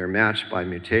 they're matched by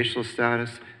mutational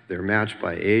status, they're matched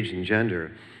by age and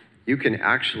gender. You can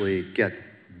actually get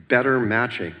better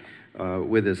matching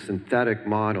with a synthetic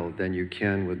model than you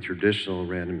can with traditional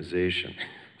randomization.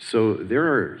 So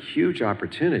there are huge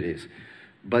opportunities,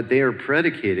 but they are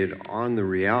predicated on the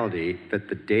reality that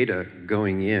the data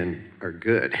going in are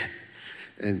good.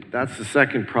 And that's the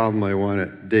second problem I want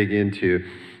to dig into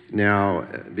now,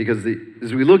 because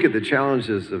as we look at the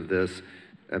challenges of this,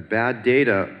 bad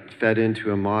data fed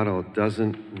into a model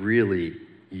doesn't really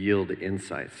yield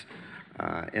insights.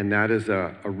 And that is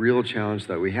a real challenge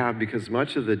that we have, because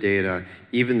much of the data,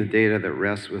 even the data that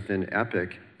rests within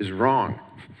EPIC, is wrong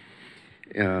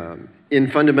in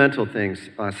fundamental things,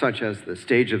 such as the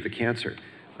stage of the cancer,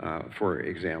 for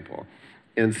example.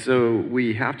 And so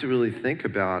we have to really think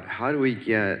about how do we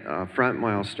get a front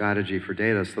mile strategy for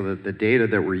data so that the data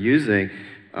that we're using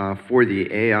for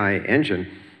the AI engine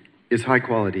is high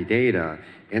quality data,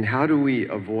 and how do we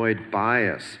avoid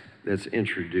bias that's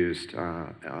introduced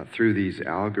through these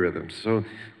algorithms. So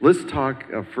let's talk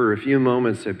for a few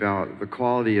moments about the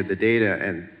quality of the data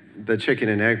and the chicken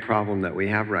and egg problem that we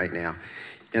have right now,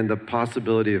 and the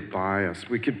possibility of bias.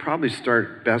 We could probably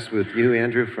start best with you,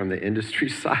 Andrew, from the industry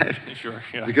side. Sure,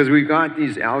 yeah. Because we've got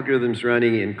these algorithms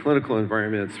running in clinical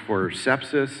environments for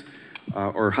sepsis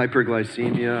or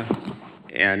hyperglycemia,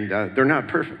 and they're not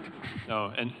perfect.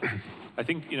 No, and I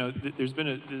think there's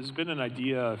been an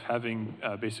idea of having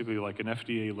basically like an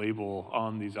FDA label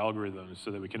on these algorithms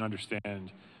so that we can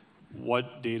understand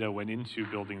what data went into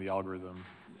building the algorithm,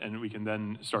 and we can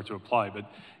then start to apply. But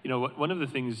one of the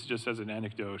things, just as an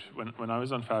anecdote, when I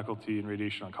was on faculty in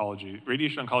radiation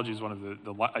oncology is one of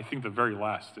the I think the very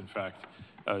last, in fact,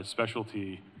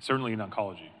 specialty, certainly in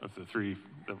oncology, of the three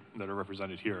that are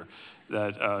represented here,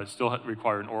 that still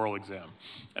require an oral exam.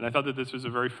 And I thought that this was a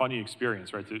very funny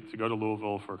experience, right? To go to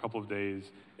Louisville for a couple of days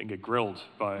and get grilled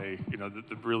by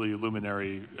the really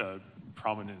luminary,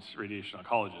 prominent radiation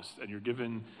oncologists, and you're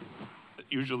given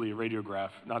usually a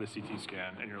radiograph, not a CT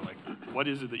scan, and you're like, what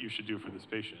is it that you should do for this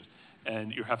patient?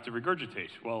 And you have to regurgitate.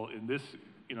 Well, in this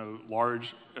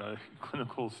large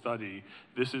clinical study,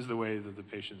 this is the way that the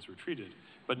patients were treated.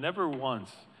 But never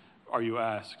once are you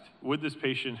asked, would this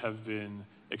patient have been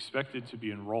expected to be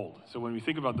enrolled? So when we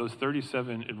think about those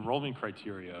 37 enrollment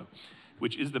criteria,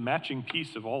 which is the matching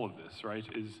piece of all of this, right,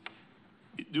 is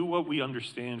do what we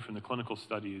understand from the clinical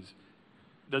studies,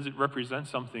 does it represent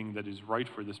something that is right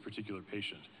for this particular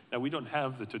patient? Now, we don't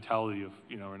have the totality of,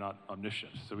 we're not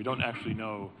omniscient, so we don't actually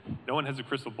know. No one has a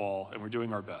crystal ball, and we're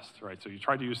doing our best, right? So you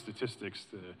try to use statistics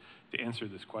to answer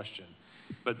this question.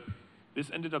 But this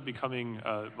ended up becoming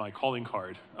my calling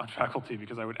card on faculty,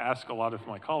 because I would ask a lot of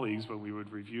my colleagues when we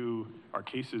would review our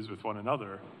cases with one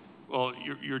another, well,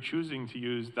 you're choosing to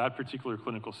use that particular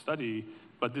clinical study,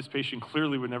 but this patient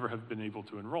clearly would never have been able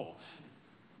to enroll.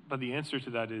 But the answer to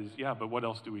that is, yeah, but what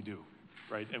else do we do,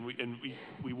 right? And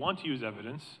we want to use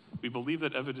evidence. We believe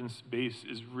that evidence base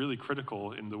is really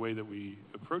critical in the way that we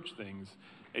approach things,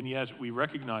 and yet we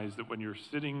recognize that when you're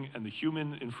sitting and the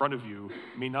human in front of you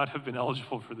may not have been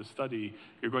eligible for the study,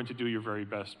 you're going to do your very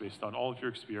best based on all of your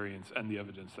experience and the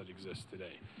evidence that exists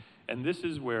today. And this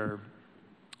is where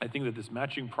I think that this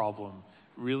matching problem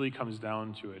really comes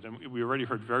down to it. And we already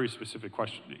heard very specific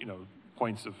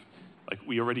points of, like,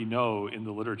 we already know in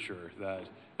the literature that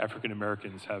African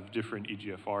Americans have different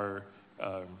EGFR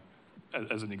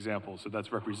as an example. So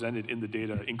that's represented in the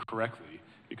data incorrectly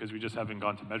because we just haven't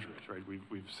gone to measure it, right?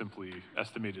 We've simply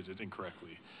estimated it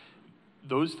incorrectly.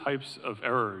 Those types of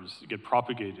errors get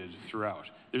propagated throughout.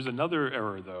 There's another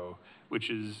error, though, which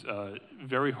is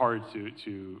very hard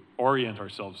to orient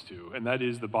ourselves to, and that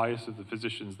is the bias of the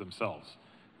physicians themselves,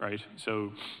 right?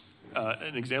 So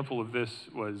an example of this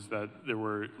was that there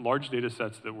were large data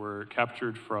sets that were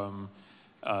captured from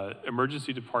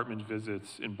emergency department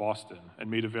visits in Boston and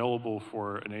made available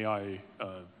for an AI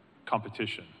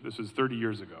competition. This was 30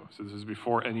 years ago, so this is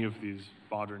before any of these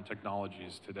modern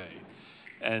technologies today.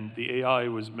 And the AI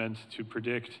was meant to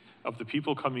predict, of the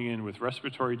people coming in with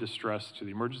respiratory distress to the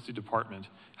emergency department,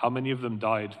 how many of them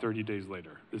died 30 days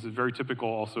later. This is very typical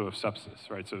also of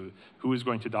sepsis, right? So who is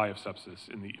going to die of sepsis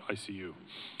in the ICU?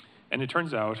 And it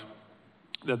turns out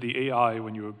that the AI,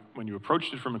 when you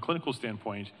approached it from a clinical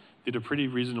standpoint, did a pretty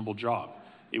reasonable job.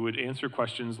 It would answer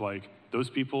questions like, those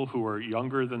people who are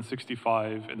younger than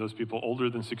 65 and those people older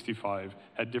than 65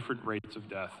 had different rates of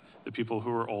death. The people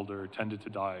who were older tended to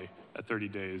die at 30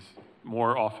 days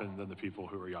more often than the people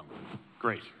who were younger.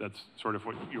 Great, that's sort of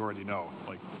what you already know,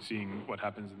 like seeing what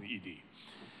happens in the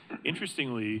ED.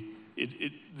 Interestingly,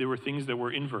 there were things that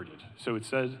were inverted. So it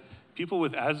said people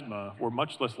with asthma were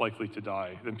much less likely to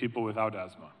die than people without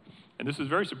asthma. And this is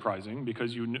very surprising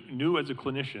because you knew as a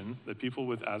clinician that people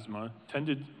with asthma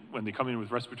tended, when they come in with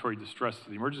respiratory distress to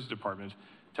the emergency department,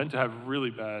 tend to have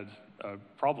really bad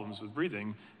problems with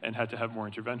breathing and had to have more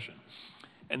intervention.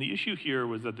 And the issue here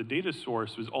was that the data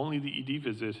source was only the ED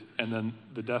visit and then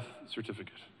the death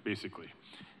certificate, basically.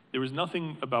 There was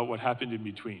nothing about what happened in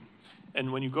between.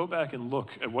 And when you go back and look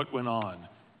at what went on,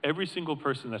 every single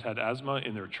person that had asthma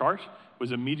in their chart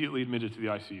was immediately admitted to the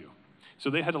ICU. So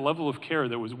they had a level of care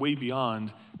that was way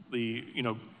beyond the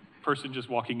person just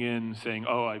walking in saying,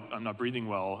 oh, I'm not breathing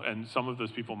well, and some of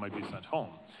those people might be sent home.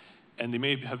 And they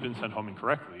may have been sent home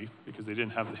incorrectly because they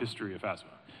didn't have the history of asthma.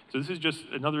 So this is just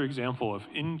another example of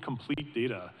incomplete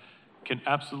data can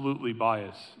absolutely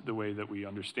bias the way that we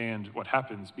understand what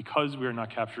happens because we are not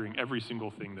capturing every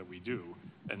single thing that we do,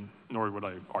 and nor would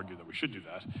I argue that we should do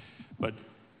that. But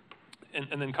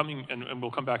and then and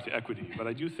we'll come back to equity, but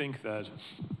I do think that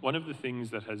one of the things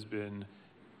that has been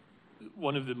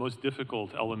one of the most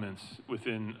difficult elements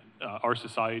within our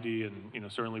society, and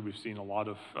certainly we've seen a lot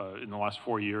of in the last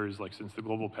 4 years, like since the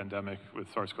global pandemic with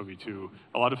SARS-CoV-2,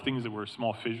 a lot of things that were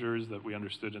small fissures that we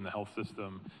understood in the health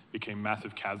system became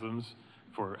massive chasms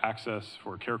for access,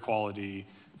 for care quality,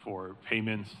 for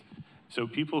payments. So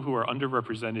people who are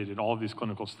underrepresented in all of these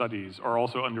clinical studies are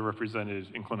also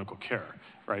underrepresented in clinical care,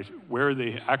 right? Where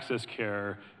they access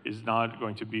care is not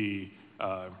going to be,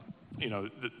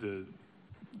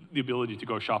 the ability to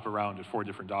go shop around at 4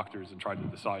 different doctors and try to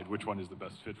decide which one is the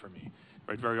best fit for me,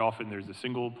 right? Very often there's a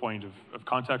single point of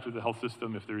contact with the health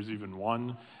system, if there's even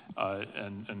one,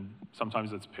 and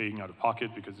sometimes that's paying out of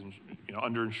pocket because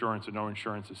underinsurance or no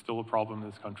insurance is still a problem in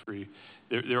this country.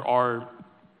 There are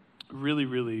really,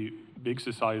 really big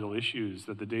societal issues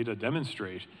that the data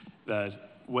demonstrate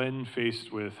that when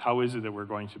faced with how is it that we're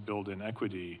going to build in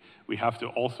equity, we have to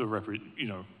also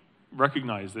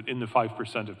recognize that in the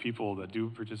 5% of people that do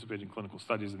participate in clinical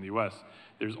studies in the US,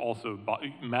 there's also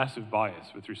massive bias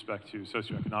with respect to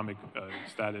socioeconomic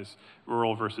status,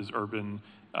 rural versus urban,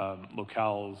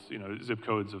 locales, zip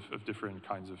codes of different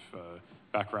kinds of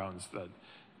backgrounds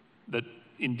that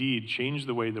indeed change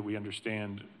the way that we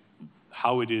understand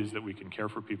how it is that we can care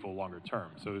for people longer term.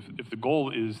 So if the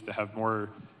goal is to have more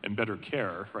and better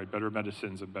care, right, better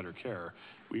medicines and better care,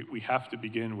 we have to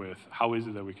begin with how is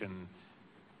it that we can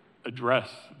address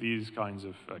these kinds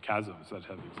of chasms that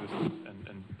have existed.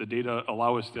 And the data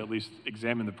allow us to at least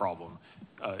examine the problem.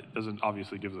 It doesn't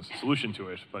obviously give us a solution to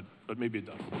it, but maybe it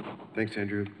does. Thanks,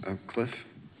 Andrew. Cliff?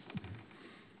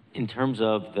 In terms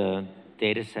of the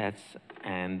data sets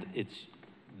and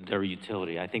their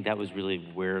utility, I think that was really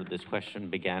where this question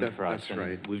began for us. That's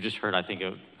right. We've just heard, I think,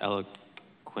 an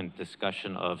eloquent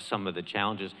discussion of some of the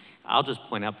challenges. I'll just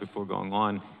point out before going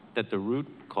on that the root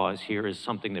cause here is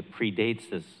something that predates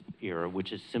this era,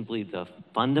 which is simply the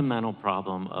fundamental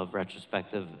problem of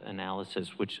retrospective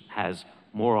analysis, which has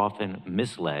more often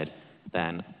misled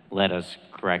than led us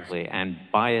correctly. And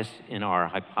bias in our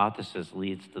hypothesis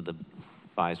leads to the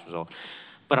biased result.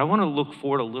 But I want to look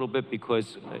forward a little bit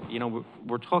because,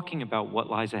 we're talking about what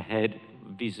lies ahead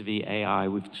vis-a-vis AI.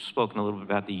 We've spoken a little bit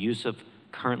about the use of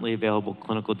currently available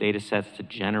clinical data sets to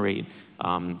generate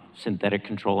synthetic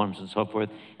control arms and so forth.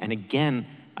 And again,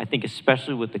 I think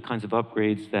especially with the kinds of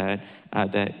upgrades that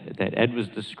Ed was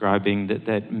describing,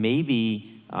 that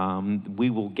maybe we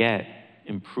will get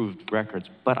improved records.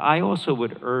 But I also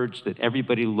would urge that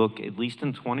everybody look, at least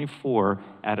in 24,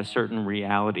 at a certain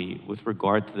reality with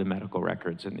regard to the medical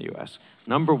records in the US.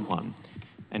 Number one,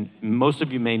 and most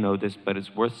of you may know this, but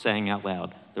it's worth saying out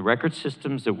loud, the record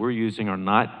systems that we're using are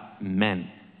not meant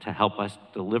to help us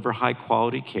deliver high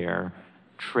quality care,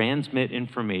 transmit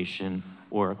information,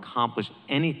 or accomplish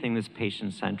anything that's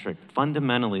patient-centric.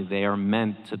 Fundamentally, they are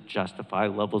meant to justify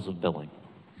levels of billing.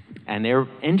 And they're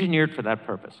engineered for that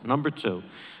purpose. Number two,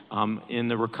 in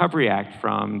the Recovery Act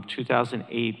from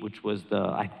 2008, which was the,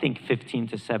 I think, $15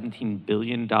 to $17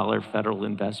 billion federal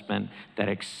investment that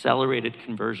accelerated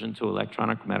conversion to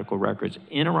electronic medical records,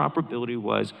 interoperability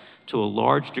was, to a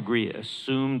large degree,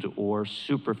 assumed or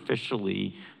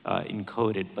superficially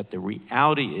encoded. But the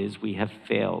reality is we have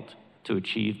failed to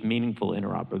achieve meaningful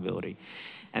interoperability.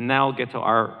 And now I'll get to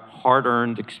our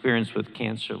hard-earned experience with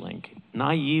CancerLink.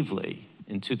 Naively,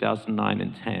 in 2009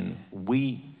 and 10,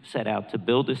 we set out to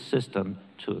build a system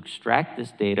to extract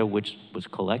this data, which was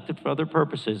collected for other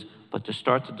purposes, but to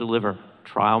start to deliver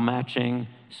trial matching,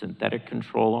 synthetic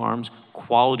control arms,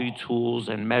 quality tools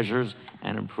and measures,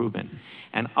 and improvement.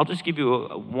 And I'll just give you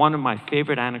one of my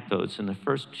favorite anecdotes. In the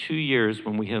first 2 years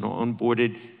when we had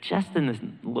onboarded just in the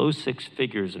low six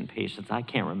figures in patients, I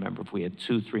can't remember if we had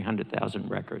 300,000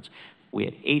 records. We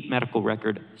had 8 medical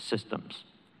record systems.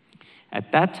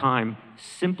 At that time,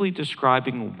 simply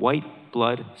describing white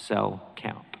blood cell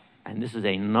count, and this is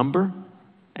a number,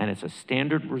 and it's a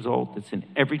standard result that's in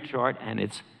every chart, and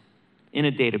it's in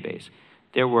a database.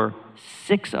 There were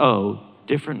 60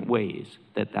 different ways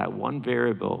that that one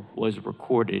variable was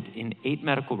recorded in 8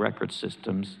 medical record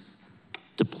systems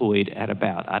deployed at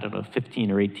about,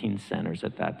 15 or 18 centers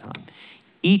at that time.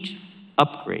 Each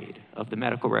upgrade of the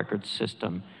medical record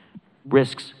system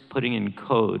risks putting in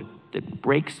code that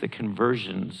breaks the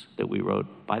conversions that we wrote.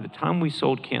 By the time we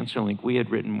sold CancerLink, we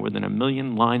had written more than 1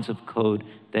 million lines of code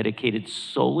dedicated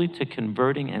solely to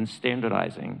converting and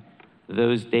standardizing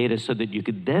those data so that you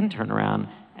could then turn around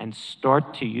and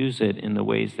start to use it in the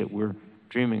ways that we're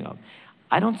dreaming of.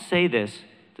 I don't say this,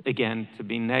 again, to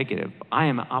be negative. I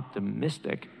am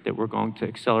optimistic that we're going to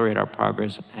accelerate our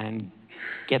progress and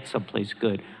get someplace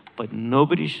good. But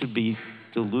nobody should be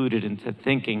deluded into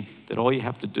thinking that all you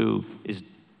have to do is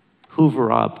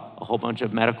hoover up a whole bunch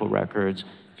of medical records,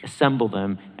 assemble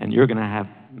them, and you're gonna have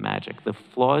magic. The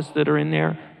flaws that are in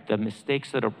there, the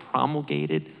mistakes that are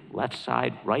promulgated, left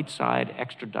side, right side,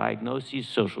 extra diagnoses,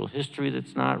 social history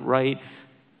that's not right,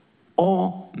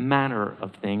 all manner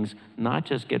of things, not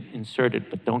just get inserted,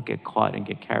 but don't get caught and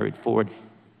get carried forward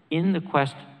in the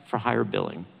quest for higher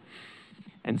billing.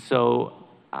 And so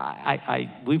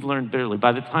we've learned bitterly.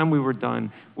 By the time we were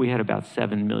done, we had about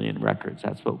 7 million records.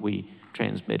 That's what we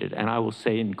transmitted. And I will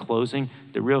say in closing,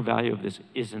 the real value of this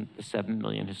isn't the 7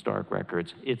 million historic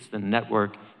records. It's the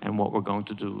network and what we're going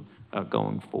to do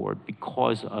going forward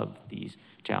because of these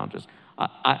challenges.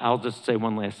 I'll just say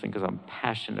one last thing because I'm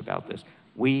passionate about this.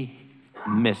 We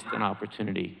missed an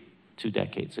opportunity 2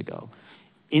 decades ago.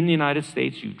 In the United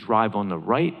States, you drive on the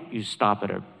right, you stop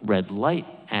at a red light,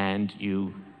 and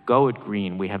you go at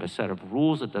green. We have a set of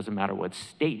rules. It doesn't matter what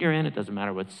state you're in. It doesn't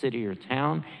matter what city or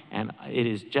town. And it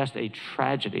is just a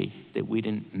tragedy that we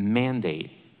didn't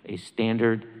mandate a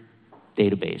standard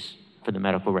database for the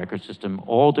medical record system.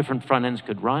 All different front ends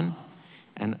could run.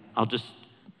 And I'll just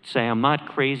say I'm not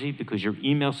crazy because your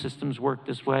email systems work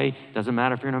this way. It doesn't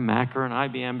matter if you're in a Mac or an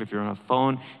IBM, if you're on a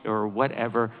phone or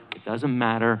whatever. It doesn't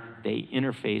matter. They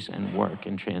interface and work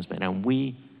and transmit. And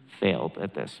we failed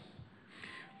at this.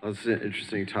 Well, it's an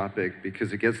interesting topic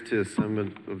because it gets to some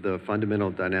of the fundamental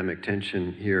dynamic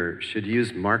tension here. Should you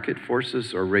use market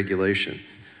forces or regulation?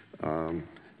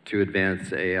 to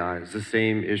advance AI. It's the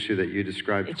same issue that you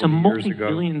described 20 It's a years ago.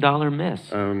 multi-billion-dollar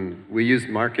miss. We used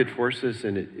market forces,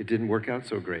 and it didn't work out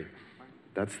so great.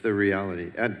 That's the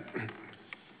reality. Ed?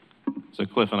 So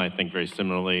Cliff and I think very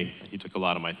similarly. He took a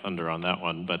lot of my thunder on that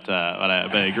one, but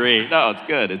I agree. No, it's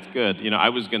good. It's good. You know, I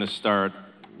was going to start,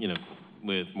 you know,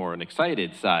 with more an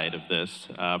excited side of this,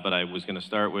 but I was going to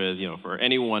start with, you know, for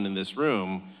anyone in this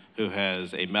room who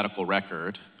has a medical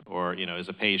record or, you know, is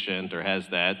a patient or has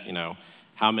that, you know,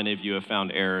 how many of you have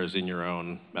found errors in your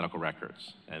own medical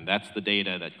records? And that's the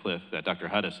data that Dr.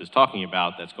 Hudis is talking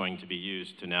about that's going to be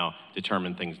used to now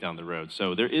determine things down the road.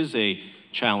 So there is a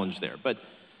challenge there. But,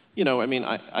 you know, I mean,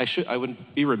 I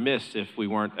would be remiss if we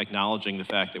weren't acknowledging the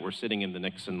fact that we're sitting in the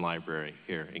Nixon Library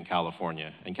here in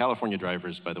California. And California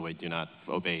drivers, by the way, do not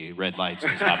obey red lights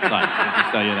and stop signs. I'll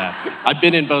just tell you that. I've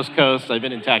been in both coasts. I've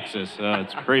been in Texas.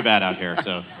 It's pretty bad out here.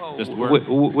 So just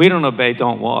we don't obey,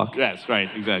 don't walk. Yes, right,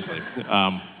 exactly.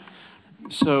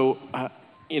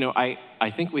 You know,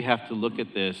 I think we have to look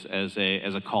at this as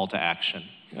a call to action.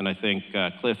 And I think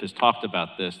Cliff has talked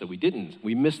about this, that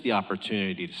we missed the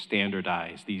opportunity to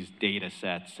standardize these data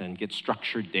sets and get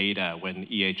structured data when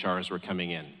EHRs were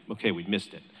coming in. Okay, we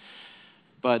missed it.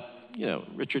 But, you know,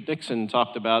 Richard Nixon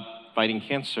talked about fighting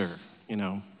cancer, you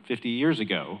know, 50 years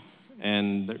ago.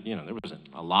 And, you know, there wasn't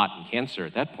a lot in cancer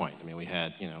at that point. I mean, we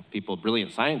had, you know, people,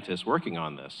 brilliant scientists working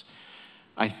on this.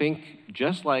 I think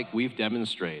just like we've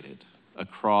demonstrated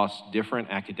across different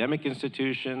academic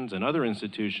institutions and other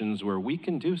institutions where we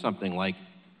can do something like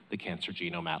the Cancer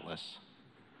Genome Atlas.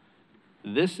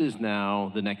 This is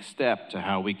now the next step to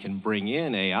how we can bring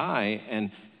in AI and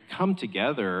come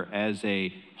together as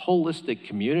a holistic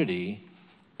community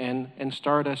and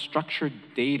start a structured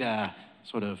data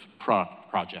sort of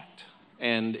project.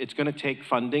 And it's going to take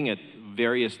funding at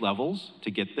various levels to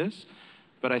get this,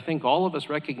 but I think all of us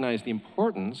recognize the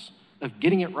importance of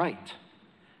getting it right.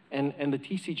 And the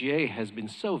TCGA has been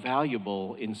so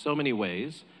valuable in so many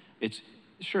ways. It's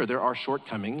sure, there are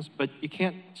shortcomings, but you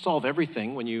can't solve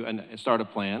everything when you start a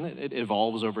plan. It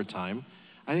evolves over time.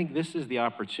 I think this is the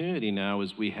opportunity now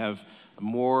as we have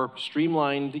more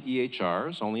streamlined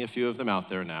EHRs, only a few of them out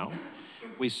there now.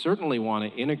 We certainly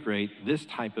want to integrate this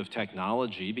type of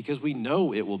technology because we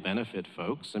know it will benefit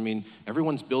folks. I mean,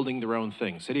 everyone's building their own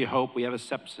thing. City of Hope, we have a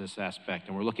sepsis aspect,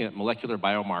 and we're looking at molecular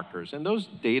biomarkers. And those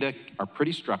data are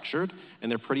pretty structured, and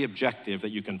they're pretty objective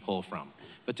that you can pull from.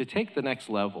 But to take the next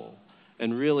level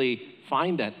and really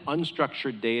find that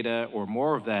unstructured data or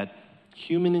more of that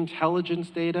human intelligence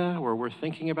data where we're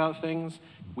thinking about things,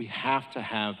 we have to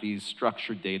have these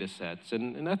structured data sets.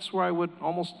 And that's where I would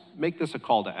almost make this a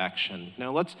call to action.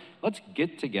 Now, let's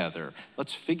get together.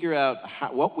 Let's figure out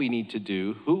what we need to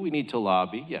do, who we need to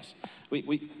lobby, yes,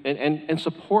 and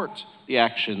support the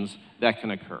actions that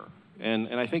can occur. And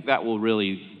I think that will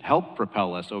really help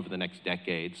propel us over the next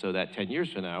decade so that 10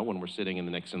 years from now, when we're sitting in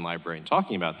the Nixon Library and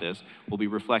talking about this, we'll be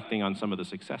reflecting on some of the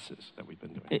successes that we've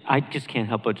been doing. I just can't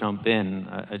help but jump in.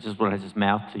 What I just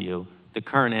mouthed to you. The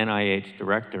current NIH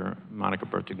director, Monica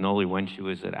Bertagnoli, when she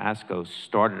was at ASCO,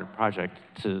 started a project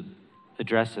to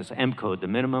address this MCODE, the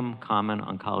Minimum Common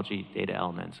Oncology Data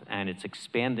Elements. And it's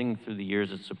expanding through the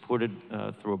years. It's supported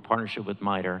through a partnership with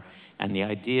MITRE. And the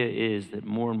idea is that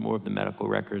more and more of the medical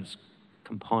records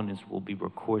components will be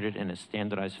recorded in a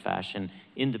standardized fashion,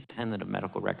 independent of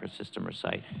medical record system or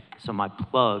site. So my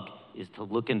plug is to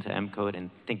look into MCODE and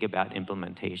think about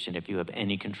implementation if you have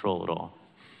any control at all.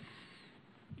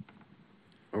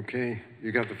 Okay,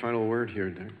 you got the final word here,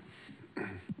 Dick.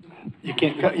 You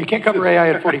can't cover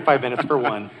AI in 45 minutes for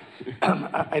one.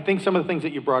 I think some of the things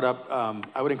that you brought up,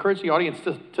 I would encourage the audience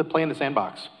to play in the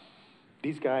sandbox.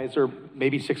 These guys are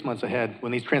maybe 6 months ahead.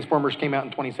 When these transformers came out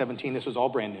in 2017, this was all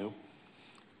brand new.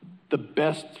 The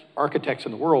best architects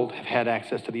in the world have had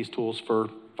access to these tools for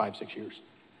 5-6 years.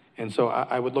 And so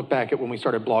I would look back at when we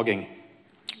started blogging,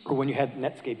 or when you had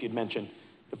Netscape you'd mentioned,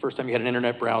 the first time you had an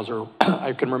internet browser.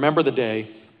 I can remember the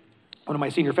day one of my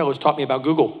senior fellows taught me about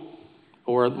Google,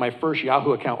 or my first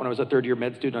Yahoo account when I was a third-year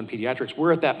med student on pediatrics.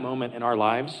 We're at that moment in our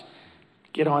lives.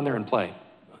 Get on there and play.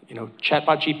 You know,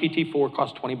 Chatbot GPT-4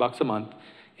 costs $20 a month.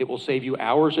 It will save you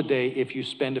hours a day if you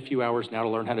spend a few hours now to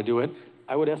learn how to do it.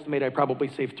 I would estimate I probably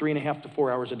save 3.5 to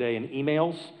 4 hours a day in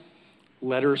emails,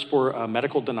 letters for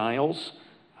medical denials.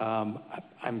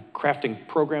 I'm crafting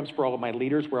programs for all of my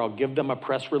leaders where I'll give them a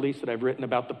press release that I've written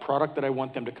about the product that I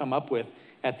want them to come up with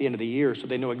at the end of the year, so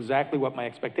they know exactly what my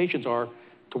expectations are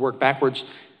to work backwards.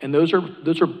 And those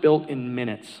are built in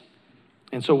minutes.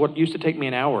 And so what used to take me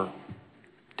an hour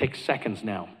takes seconds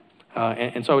now.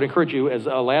 And so I would encourage you, as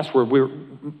a last word,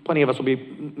 plenty of us will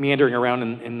be meandering around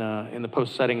in the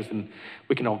post settings, and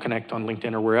we can all connect on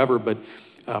LinkedIn or wherever, but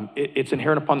it's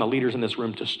inherent upon the leaders in this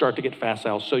room to start to get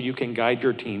facile so you can guide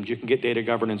your teams, you can get data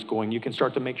governance going, you can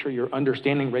start to make sure you're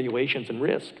understanding regulations and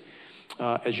risk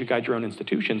as you guide your own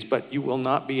institutions, but you will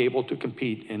not be able to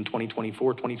compete in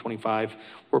 2024, 2025,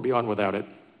 or beyond without it.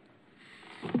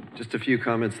 Just a few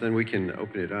comments, then we can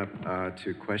open it up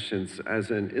to questions.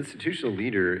 As an institutional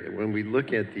leader, when we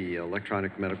look at the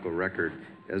electronic medical record,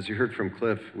 as you heard from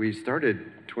Cliff, we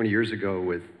started 20 years ago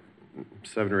with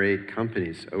 7 or 8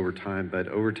 companies over time, but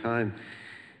over time,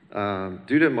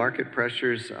 due to market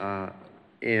pressures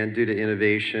and due to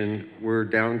innovation, we're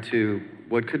down to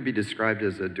what could be described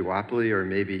as a duopoly or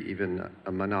maybe even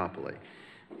a monopoly.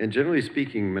 And generally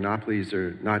speaking, monopolies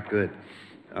are not good.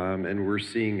 And we're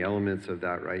seeing elements of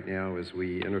that right now as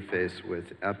we interface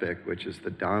with Epic, which is the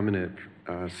dominant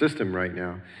system right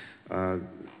now.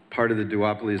 Part of the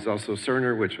duopoly is also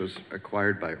Cerner, which was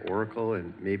acquired by Oracle,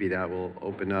 and maybe that will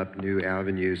open up new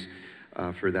avenues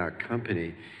for that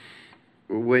company.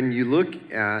 When you look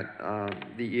at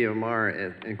the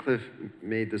EMR, and Cliff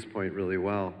made this point really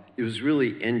well, it was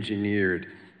really engineered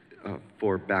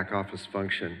for back office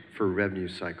function, for revenue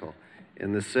cycle.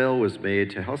 And the sale was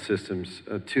made to health systems,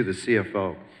 to the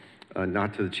CFO,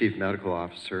 not to the chief medical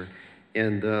officer.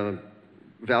 And the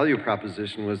value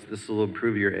proposition was this will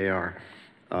improve your AR.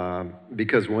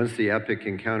 Because once the Epic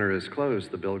encounter is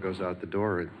closed, the bill goes out the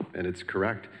door, and it's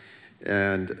correct.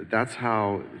 And that's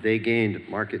how they gained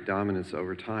market dominance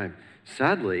over time.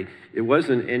 Sadly, it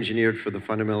wasn't engineered for the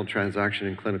fundamental transaction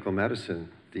in clinical medicine,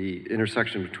 the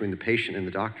intersection between the patient and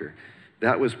the doctor.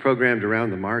 That was programmed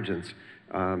around the margins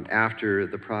after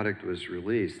the product was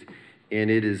released, and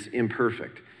it is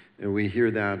imperfect. And we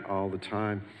hear that all the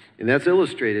time. And that's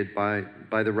illustrated by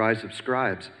the rise of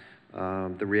scribes,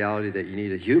 the reality that you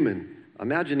need a human.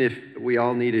 Imagine if we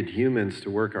all needed humans to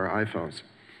work our iPhones,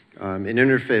 an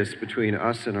interface between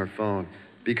us and our phone,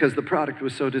 because the product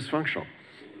was so dysfunctional.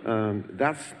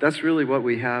 That's really what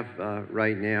we have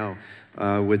right now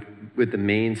with the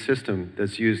main system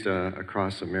that's used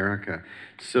across America.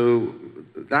 So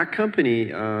that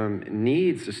company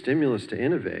needs a stimulus to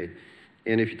innovate.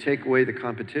 And if you take away the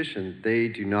competition, they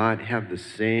do not have the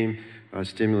same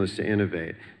stimulus to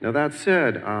innovate. Now that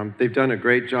said, they've done a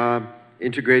great job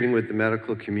integrating with the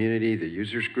medical community. The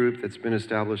users group that's been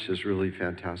established is really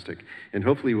fantastic. And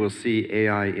hopefully we'll see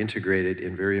AI integrated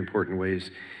in very important ways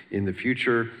in the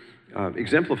future,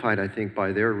 exemplified, I think,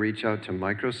 by their reach out to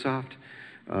Microsoft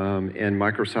and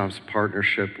Microsoft's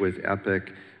partnership with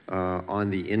Epic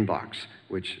on the inbox,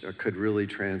 which could really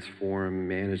transform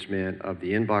management of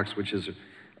the inbox, which is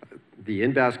the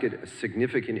in-basket, a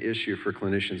significant issue for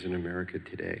clinicians in America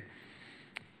today.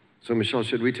 So Michelle,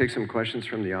 should we take some questions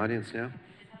from the audience now?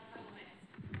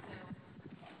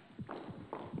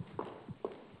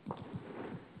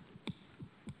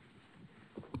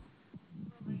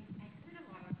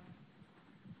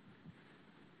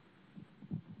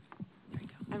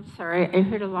 I'm sorry, I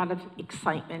heard a lot of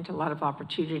excitement, a lot of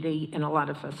opportunity, and a lot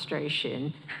of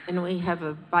frustration. And we have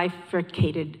a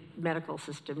bifurcated medical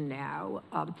system now.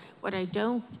 What I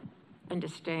don't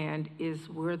understand is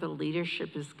where the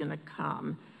leadership is going to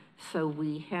come. So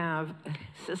we have a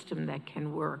system that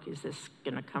can work. Is this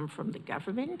going to come from the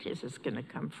government? Is this going to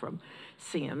come from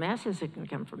CMS? Is it going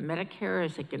to come from Medicare?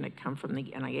 Is it going to come from the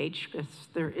NIH? Because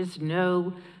there is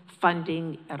no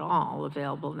funding at all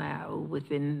available now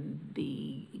within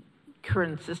the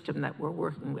current system that we're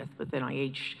working with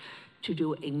NIH to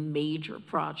do a major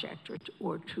project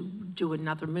or to do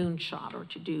another moonshot or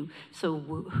to do, so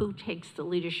who takes the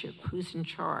leadership? Who's in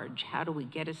charge? How do we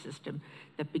get a system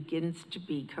that begins to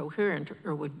be coherent,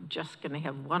 or we're just gonna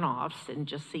have one-offs and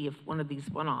just see if one of these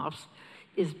one-offs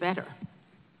is better?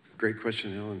 Great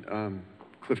question, Ellen.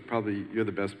 Cliff, probably you're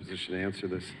the best position to answer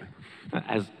this.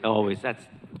 As always, that's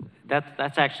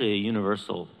actually a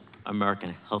universal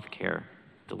American healthcare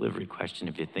delivery question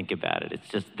if you think about it. It's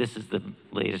just, this is the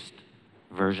latest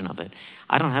version of it.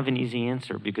 I don't have an easy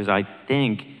answer because I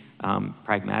think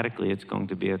pragmatically it's going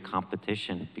to be a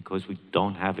competition because we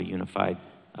don't have a unified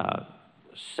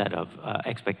set of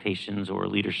expectations or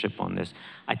leadership on this.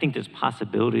 I think there's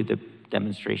possibility that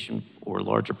demonstration or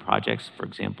larger projects, for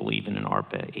example, even an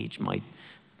ARPA H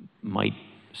might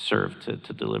serve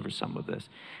to deliver some of this.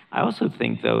 I also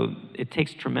think, though, it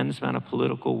takes tremendous amount of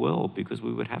political will because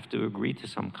we would have to agree to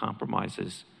some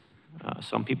compromises.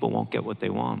 Some people won't get what they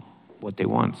want,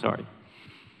 sorry.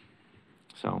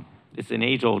 So it's an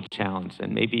age-old challenge,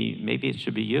 and maybe it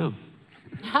should be you.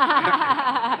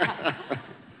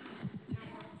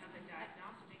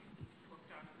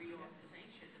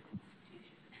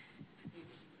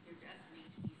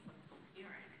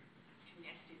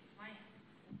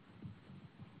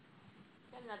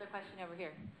 another question over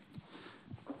here.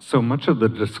 So much of the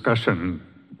discussion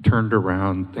turned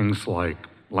around things like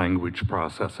language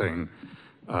processing,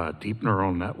 deep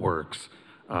neural networks,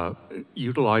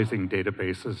 utilizing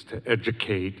databases to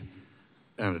educate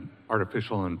an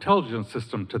artificial intelligence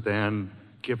system to then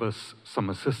give us some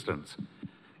assistance.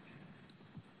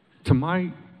 To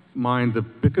my mind, the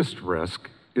biggest risk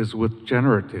is with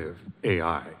generative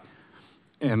AI.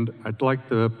 And I'd like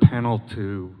the panel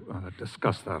to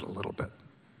discuss that a little bit.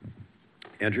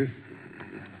 Andrew?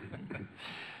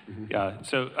 Yeah,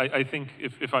 so I think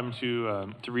if I'm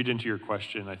to read into your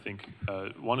question, I think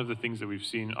one of the things that we've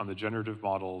seen on the generative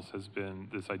models has been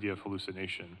this idea of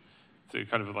hallucination. It's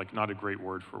kind of like not a great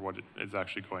word for what is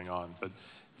actually going on, but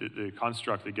the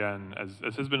construct, again,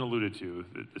 as has been alluded to,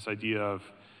 this idea of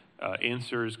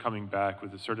answers coming back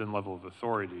with a certain level of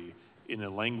authority in a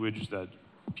language that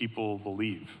people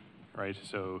believe, right?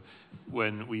 So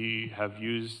when we have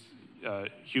used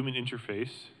human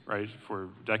interface, right, for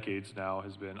decades now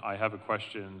has been, I have a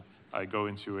question, I go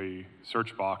into a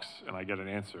search box and I get an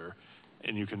answer,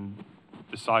 and you can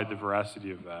decide the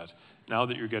veracity of that. Now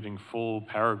that you're getting full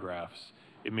paragraphs,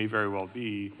 it may very well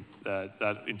be that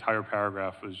that entire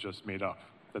paragraph was just made up,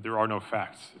 that there are no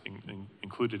facts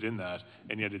included in that,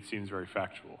 and yet it seems very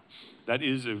factual. That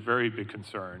is a very big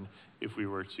concern if we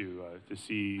were to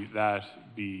see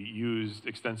that be used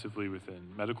extensively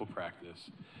within medical practice.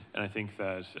 And I think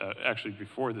that actually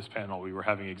before this panel, we were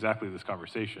having exactly this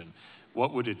conversation.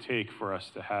 What would it take for us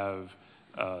to have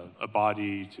a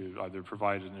body to either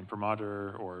provide an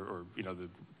imprimatur or you know, the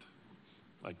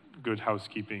like good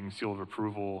housekeeping seal of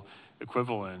approval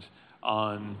equivalent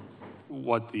on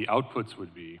what the outputs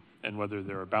would be and whether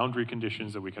there are boundary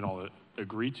conditions that we can all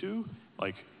agree to,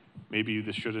 like maybe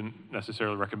this shouldn't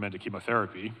necessarily recommend a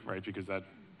chemotherapy, right, because that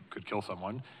could kill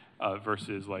someone,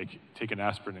 versus like take an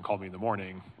aspirin and call me in the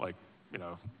morning, like, you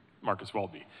know, Marcus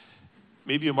Welby.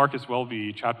 Maybe a Marcus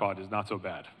Welby chatbot is not so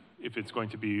bad if it's going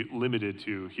to be limited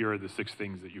to here are the 6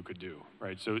 things that you could do,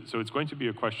 right? So it's going to be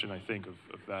a question, I think, of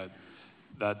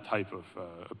that type of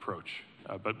approach,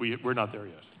 but we're not there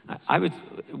yet.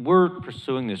 We're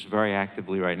pursuing this very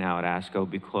actively right now at ASCO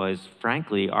because,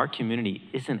 frankly, our community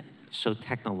isn't so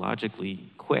technologically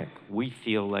quick. We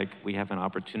feel like we have an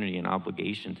opportunity and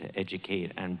obligation to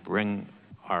educate and bring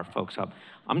our folks up.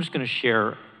 I'm just going to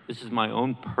share, this is my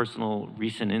own personal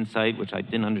recent insight, which I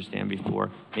didn't understand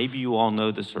before. Maybe you all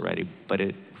know this already, but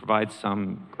it provides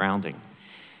some grounding.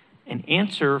 An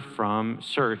answer from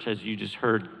search, as you just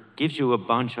heard, gives you a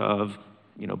bunch of,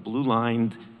 you know,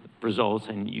 blue-lined results,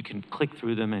 and you can click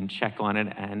through them and check on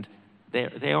it, and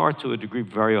they are, to a degree,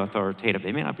 very authoritative.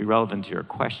 They may not be relevant to your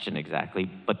question exactly,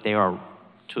 but they are,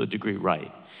 to a degree,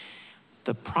 right.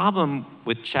 The problem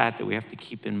with chat that we have to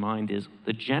keep in mind is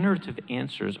the generative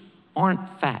answers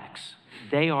aren't facts.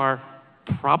 They are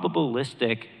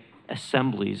probabilistic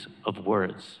assemblies of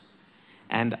words.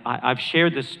 And I've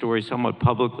shared this story somewhat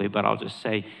publicly, but I'll just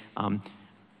say,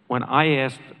 when I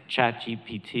asked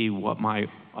ChatGPT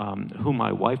who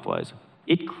my wife was,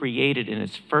 it created in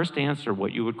its first answer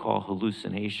what you would call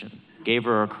hallucination. Gave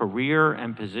her a career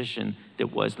and position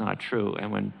that was not true.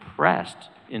 And when pressed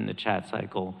in the chat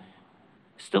cycle,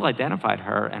 still identified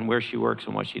her and where she works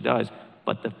and what she does,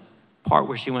 but the part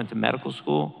where she went to medical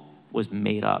school was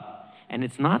made up. And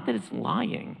it's not that it's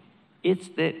lying, it's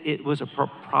that it was a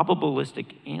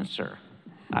probabilistic answer.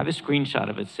 I have a screenshot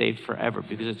of it saved forever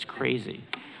because it's crazy.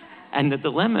 And the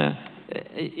dilemma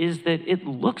is that it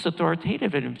looks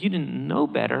authoritative, and if you didn't know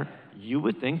better, you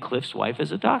would think Cliff's wife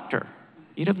is a doctor.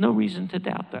 You'd have no reason to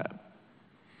doubt that.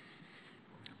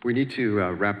 We need to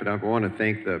wrap it up. I want to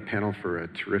thank the panel for a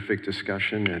terrific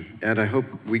discussion, and I hope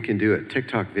we can do a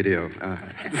TikTok video.